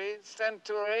emissary sent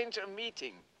to arrange a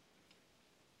meeting.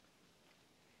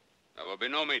 There will be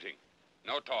no meeting,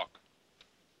 no talk.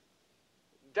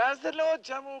 Does the Lord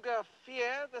Jammuga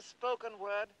fear the spoken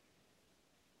word?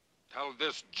 Tell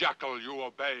this jackal you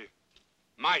obey.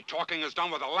 My talking is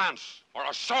done with a lance or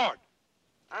a sword.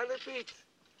 I repeat,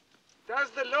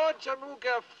 does the Lord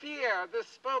Jammuga fear the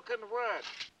spoken word?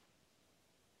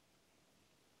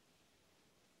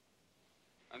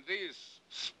 And these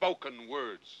spoken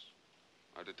words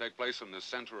are to take place in the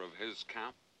center of his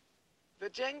camp? The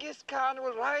Genghis Khan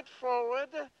will ride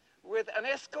forward with an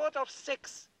escort of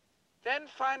 6, then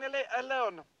finally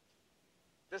alone.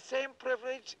 The same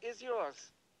privilege is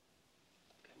yours.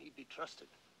 Can he be trusted?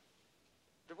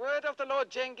 The word of the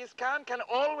Lord Genghis Khan can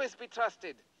always be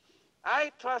trusted.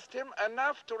 I trust him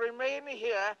enough to remain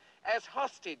here as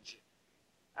hostage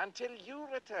until you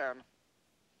return.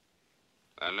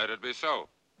 Then let it be so.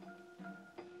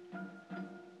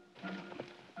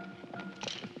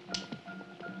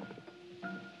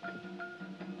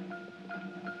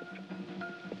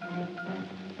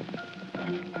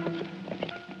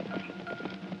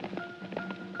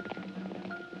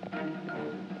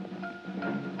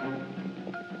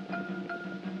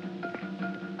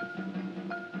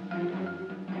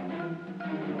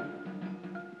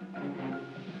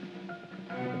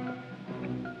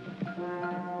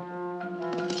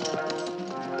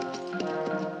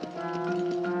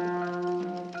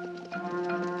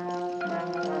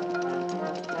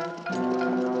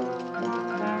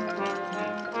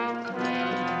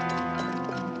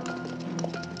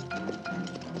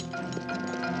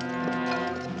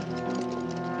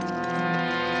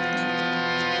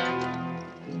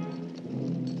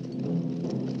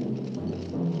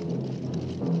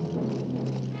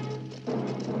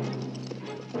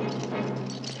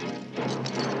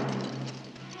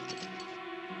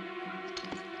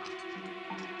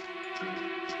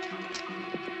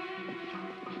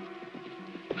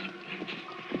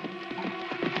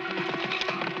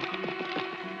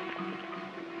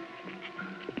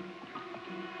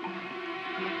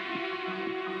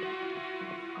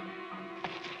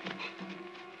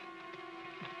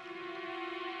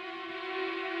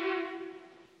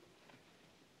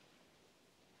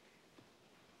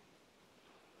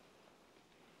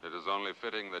 It is only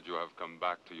fitting that you have come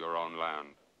back to your own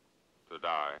land, to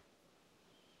die.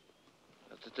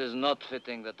 But it is not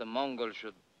fitting that the Mongol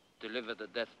should deliver the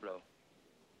death blow.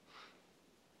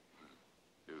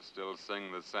 Is still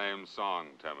sing the same song,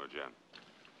 Temujin.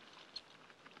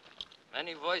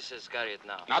 Many voices carry it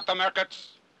now. Not the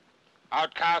Merkits.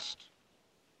 Outcast.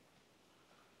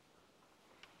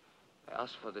 I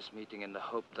asked for this meeting in the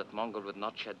hope that Mongol would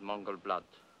not shed Mongol blood.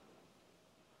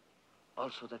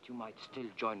 Also that you might still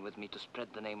join with me to spread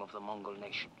the name of the Mongol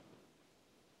nation.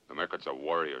 The Merkits are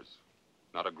warriors,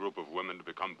 not a group of women to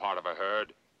become part of a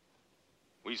herd.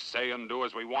 We say and do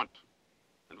as we want,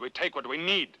 and we take what we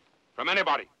need from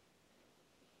anybody.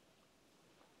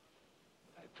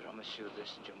 I promise you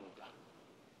this, Jamuga.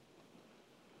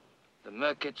 The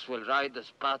Merkits will ride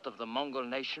as part of the Mongol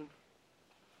nation,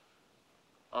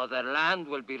 or their land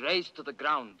will be razed to the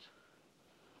ground.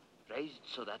 Raised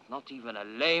so that not even a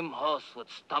lame horse would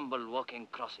stumble walking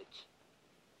across it.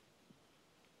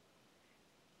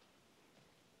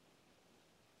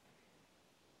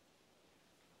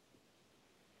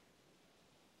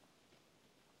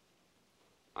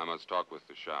 I must talk with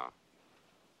the Shah.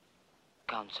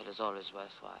 Counsel is always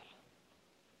worthwhile.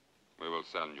 We will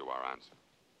send you our answer.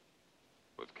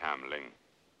 With Cam Ling.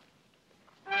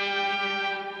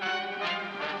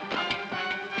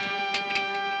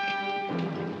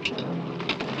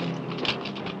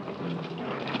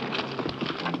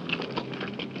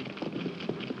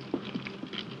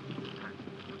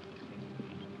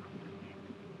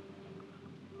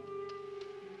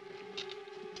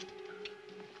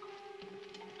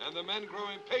 And the men grow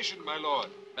impatient, my lord.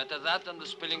 Better that than the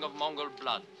spilling of Mongol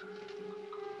blood.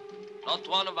 Not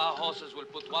one of our horses will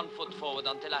put 1 foot forward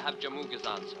until I have Jamuga's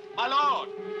answer. My lord!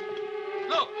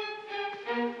 Look!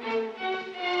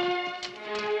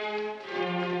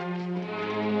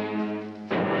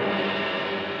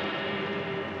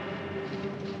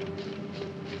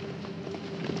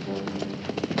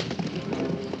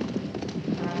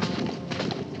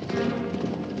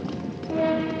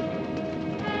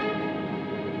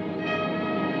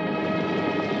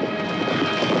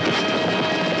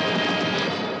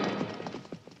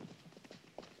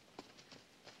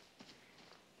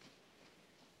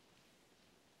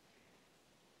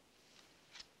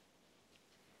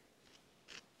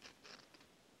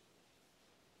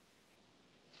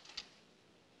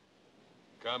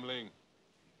 Kamling.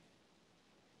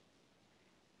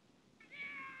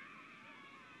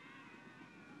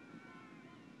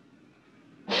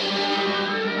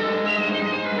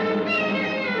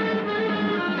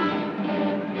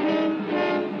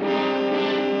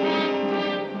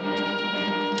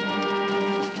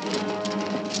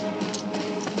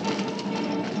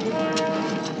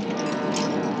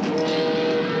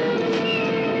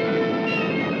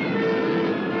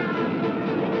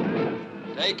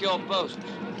 Take your posts.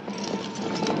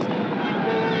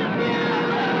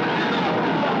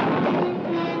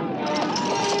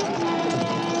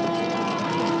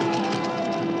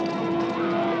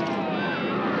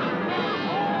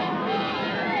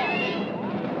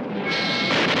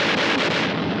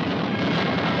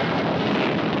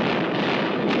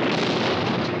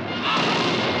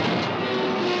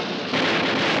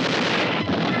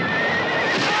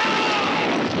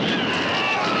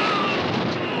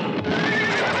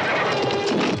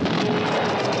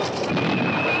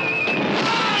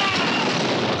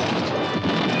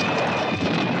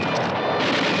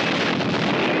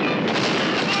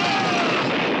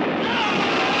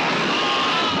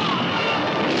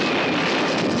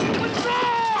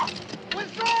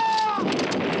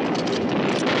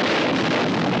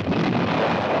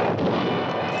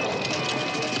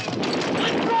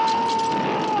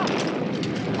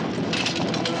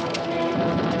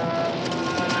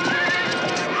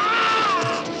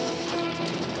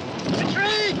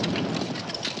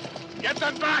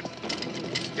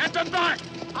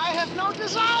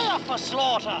 For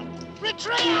slaughter!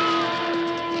 Retreat!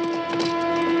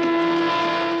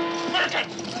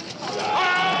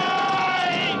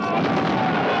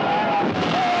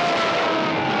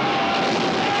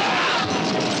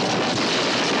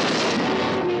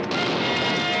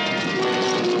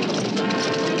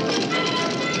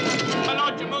 My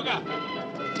lord Jamuga!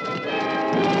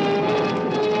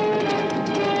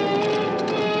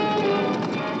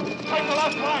 Take the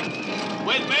left flank!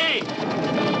 With me!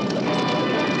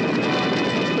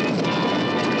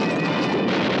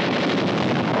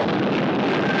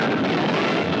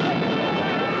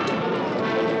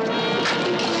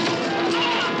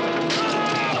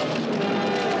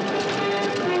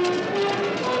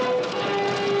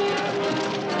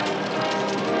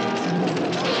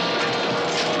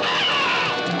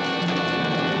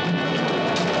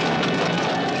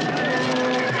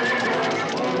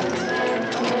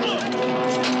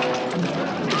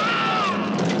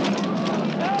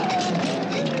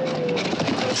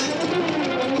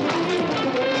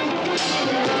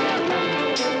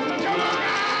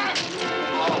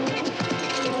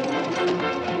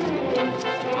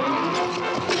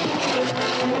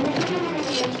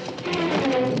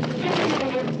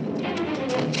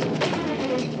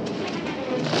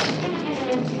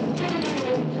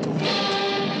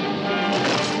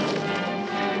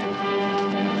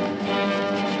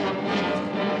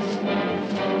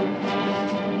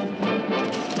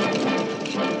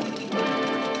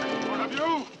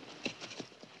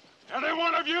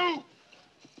 of you!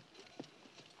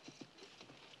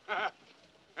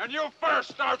 And you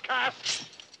first, outcast!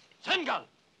 Sengal!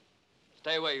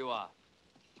 Stay where you are.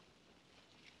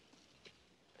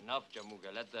 Enough,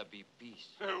 Jamuga. Let there be peace.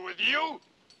 With you?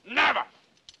 Never!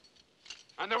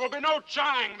 And there will be no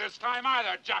chawing this time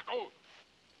either, Jackal.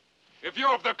 If you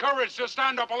have the courage to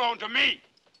stand up alone to me,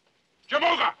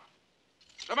 Jamuga,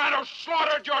 the man who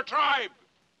slaughtered your tribe,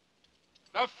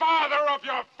 the father of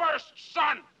your first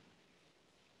son.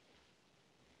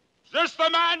 Is this the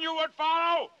man you would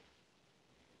follow?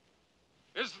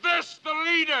 Is this the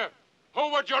leader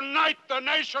who would unite the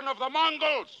nation of the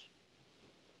Mongols?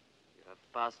 You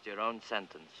have passed your own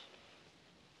sentence.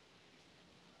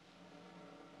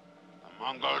 The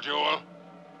Mongol duel?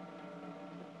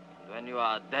 And when you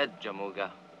are dead,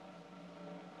 Jamuga,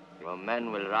 your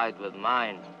men will ride with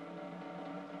mine.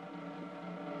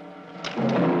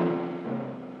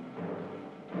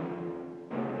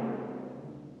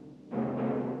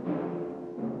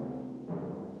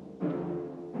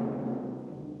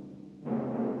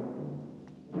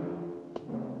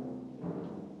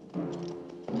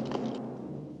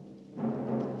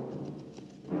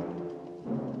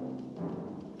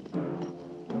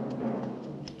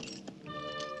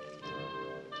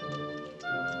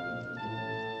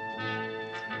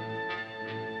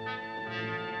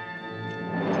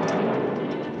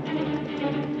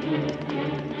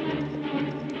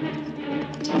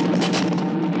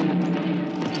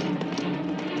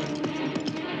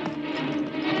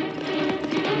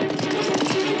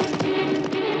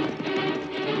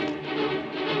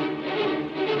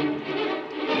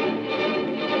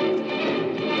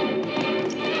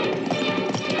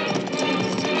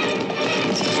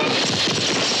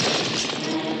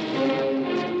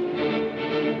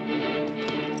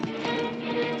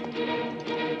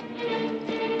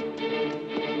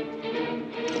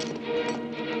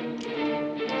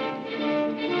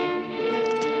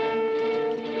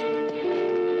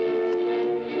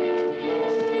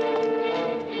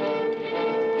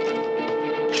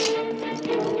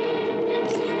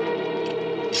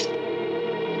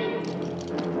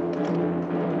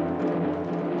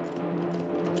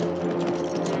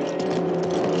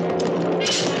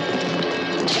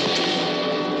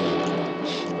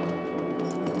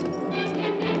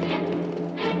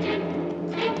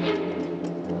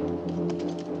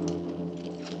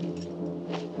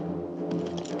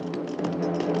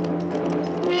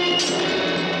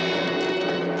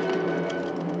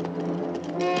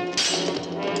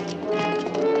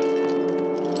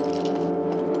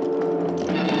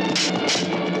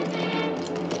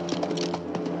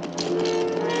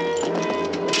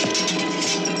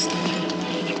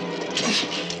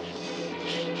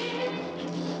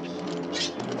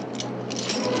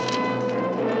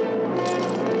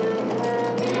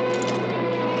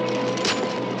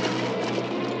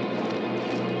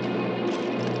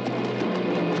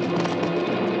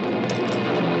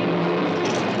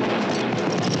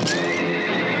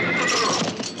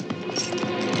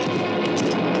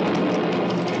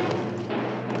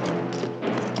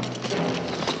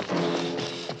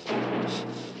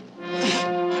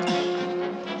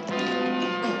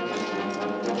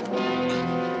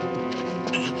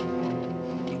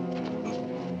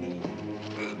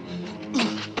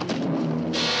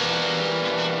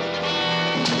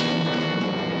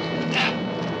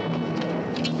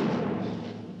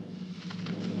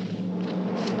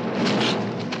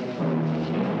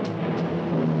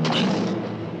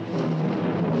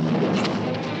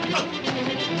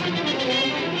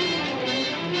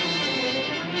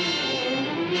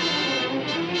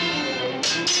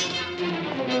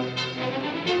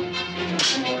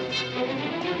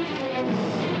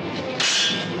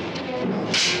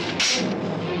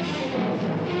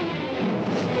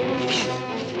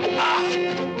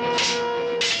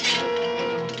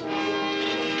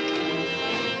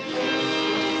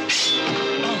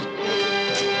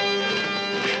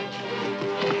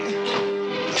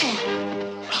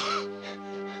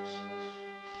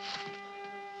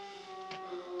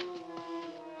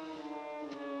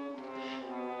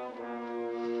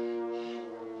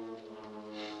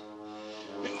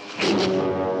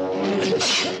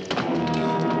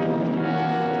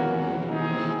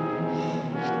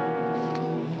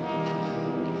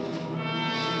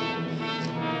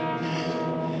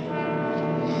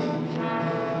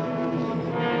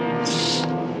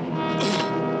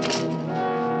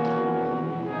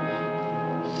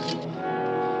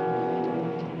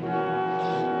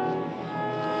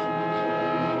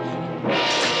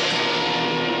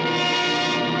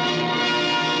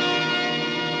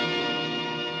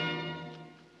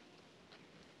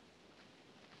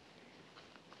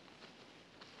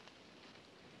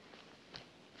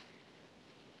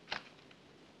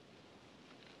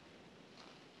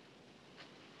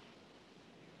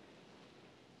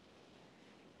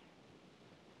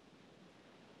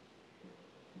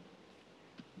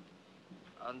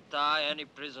 Untie any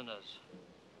prisoners.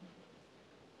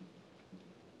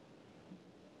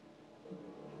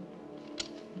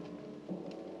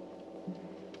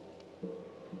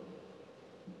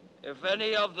 If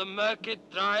any of the Merkit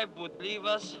tribe would leave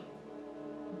us,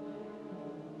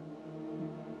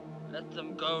 let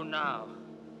them go now.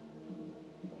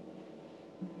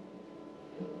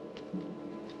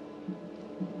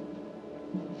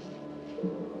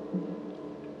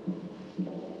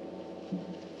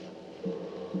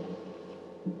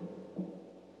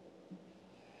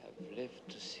 I've lived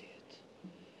to see it.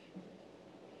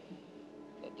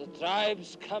 That the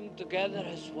tribes come together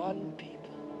as one people.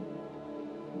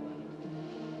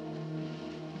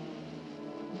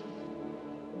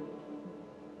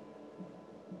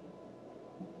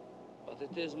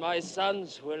 It is my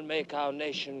sons who will make our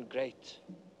nation great.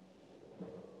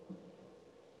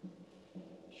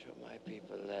 Show my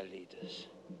people their leaders.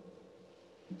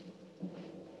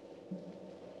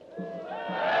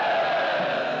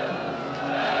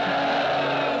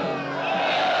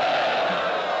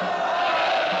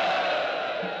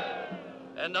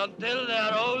 And until they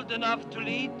are old enough to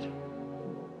lead,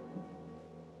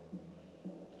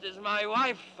 it is my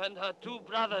wife and her 2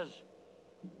 brothers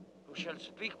who shall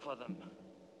speak for them.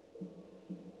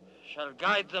 Shall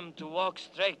guide them to walk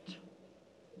straight.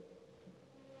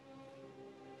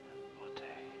 What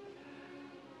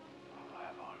I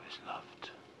have always loved.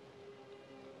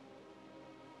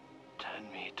 Turn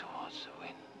me towards the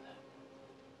wind.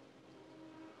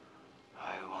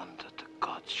 I want that the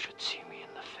gods should see me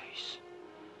in the face.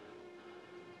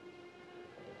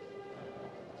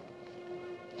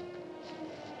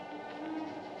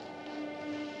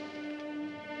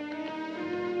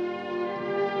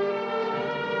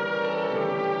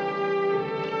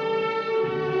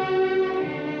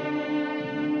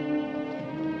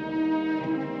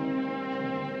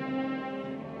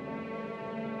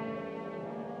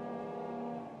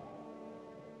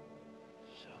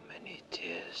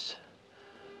 Tears,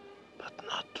 but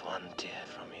not one tear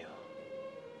from you.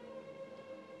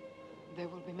 There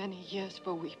will be many years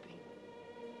for weeping.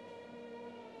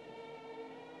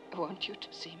 I want you to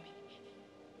see me.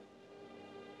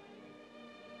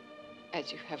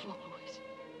 As you have always.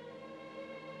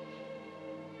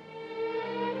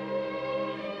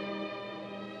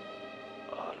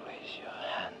 Always your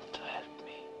hand to help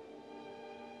me.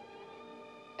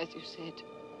 As you said,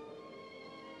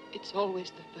 it's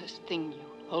always the first thing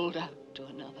you hold out to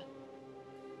another.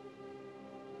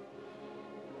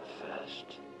 First.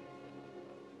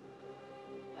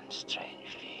 And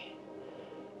strangely,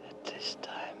 at this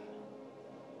time,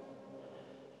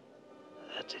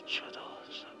 that it should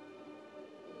also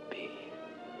be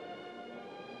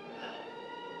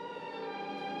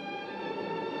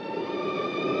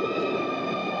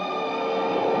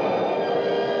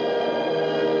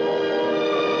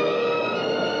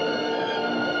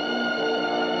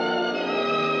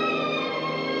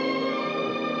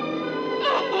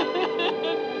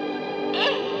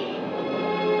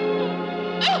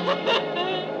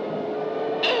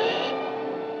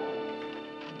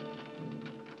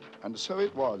And so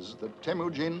it was that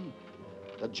Temujin,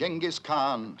 the Genghis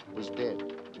Khan, was dead.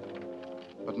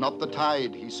 But not the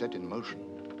tide he set in motion.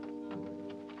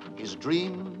 His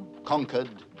dream conquered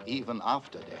even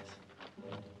after death.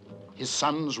 His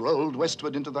sons rolled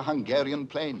westward into the Hungarian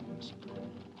plains,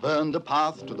 burned a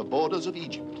path to the borders of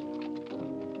Egypt.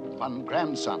 One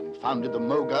grandson founded the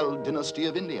Mongol dynasty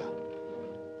of India,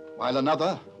 while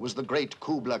another was the great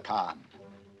Kublai Khan,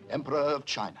 Emperor of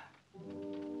China.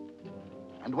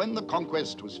 And when the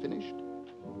conquest was finished,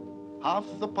 half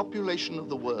the population of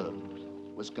the world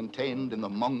was contained in the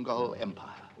Mongol Empire.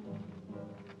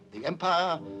 The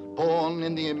empire born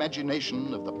in the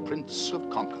imagination of the Prince of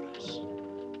Conquerors,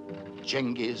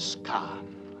 Genghis Khan.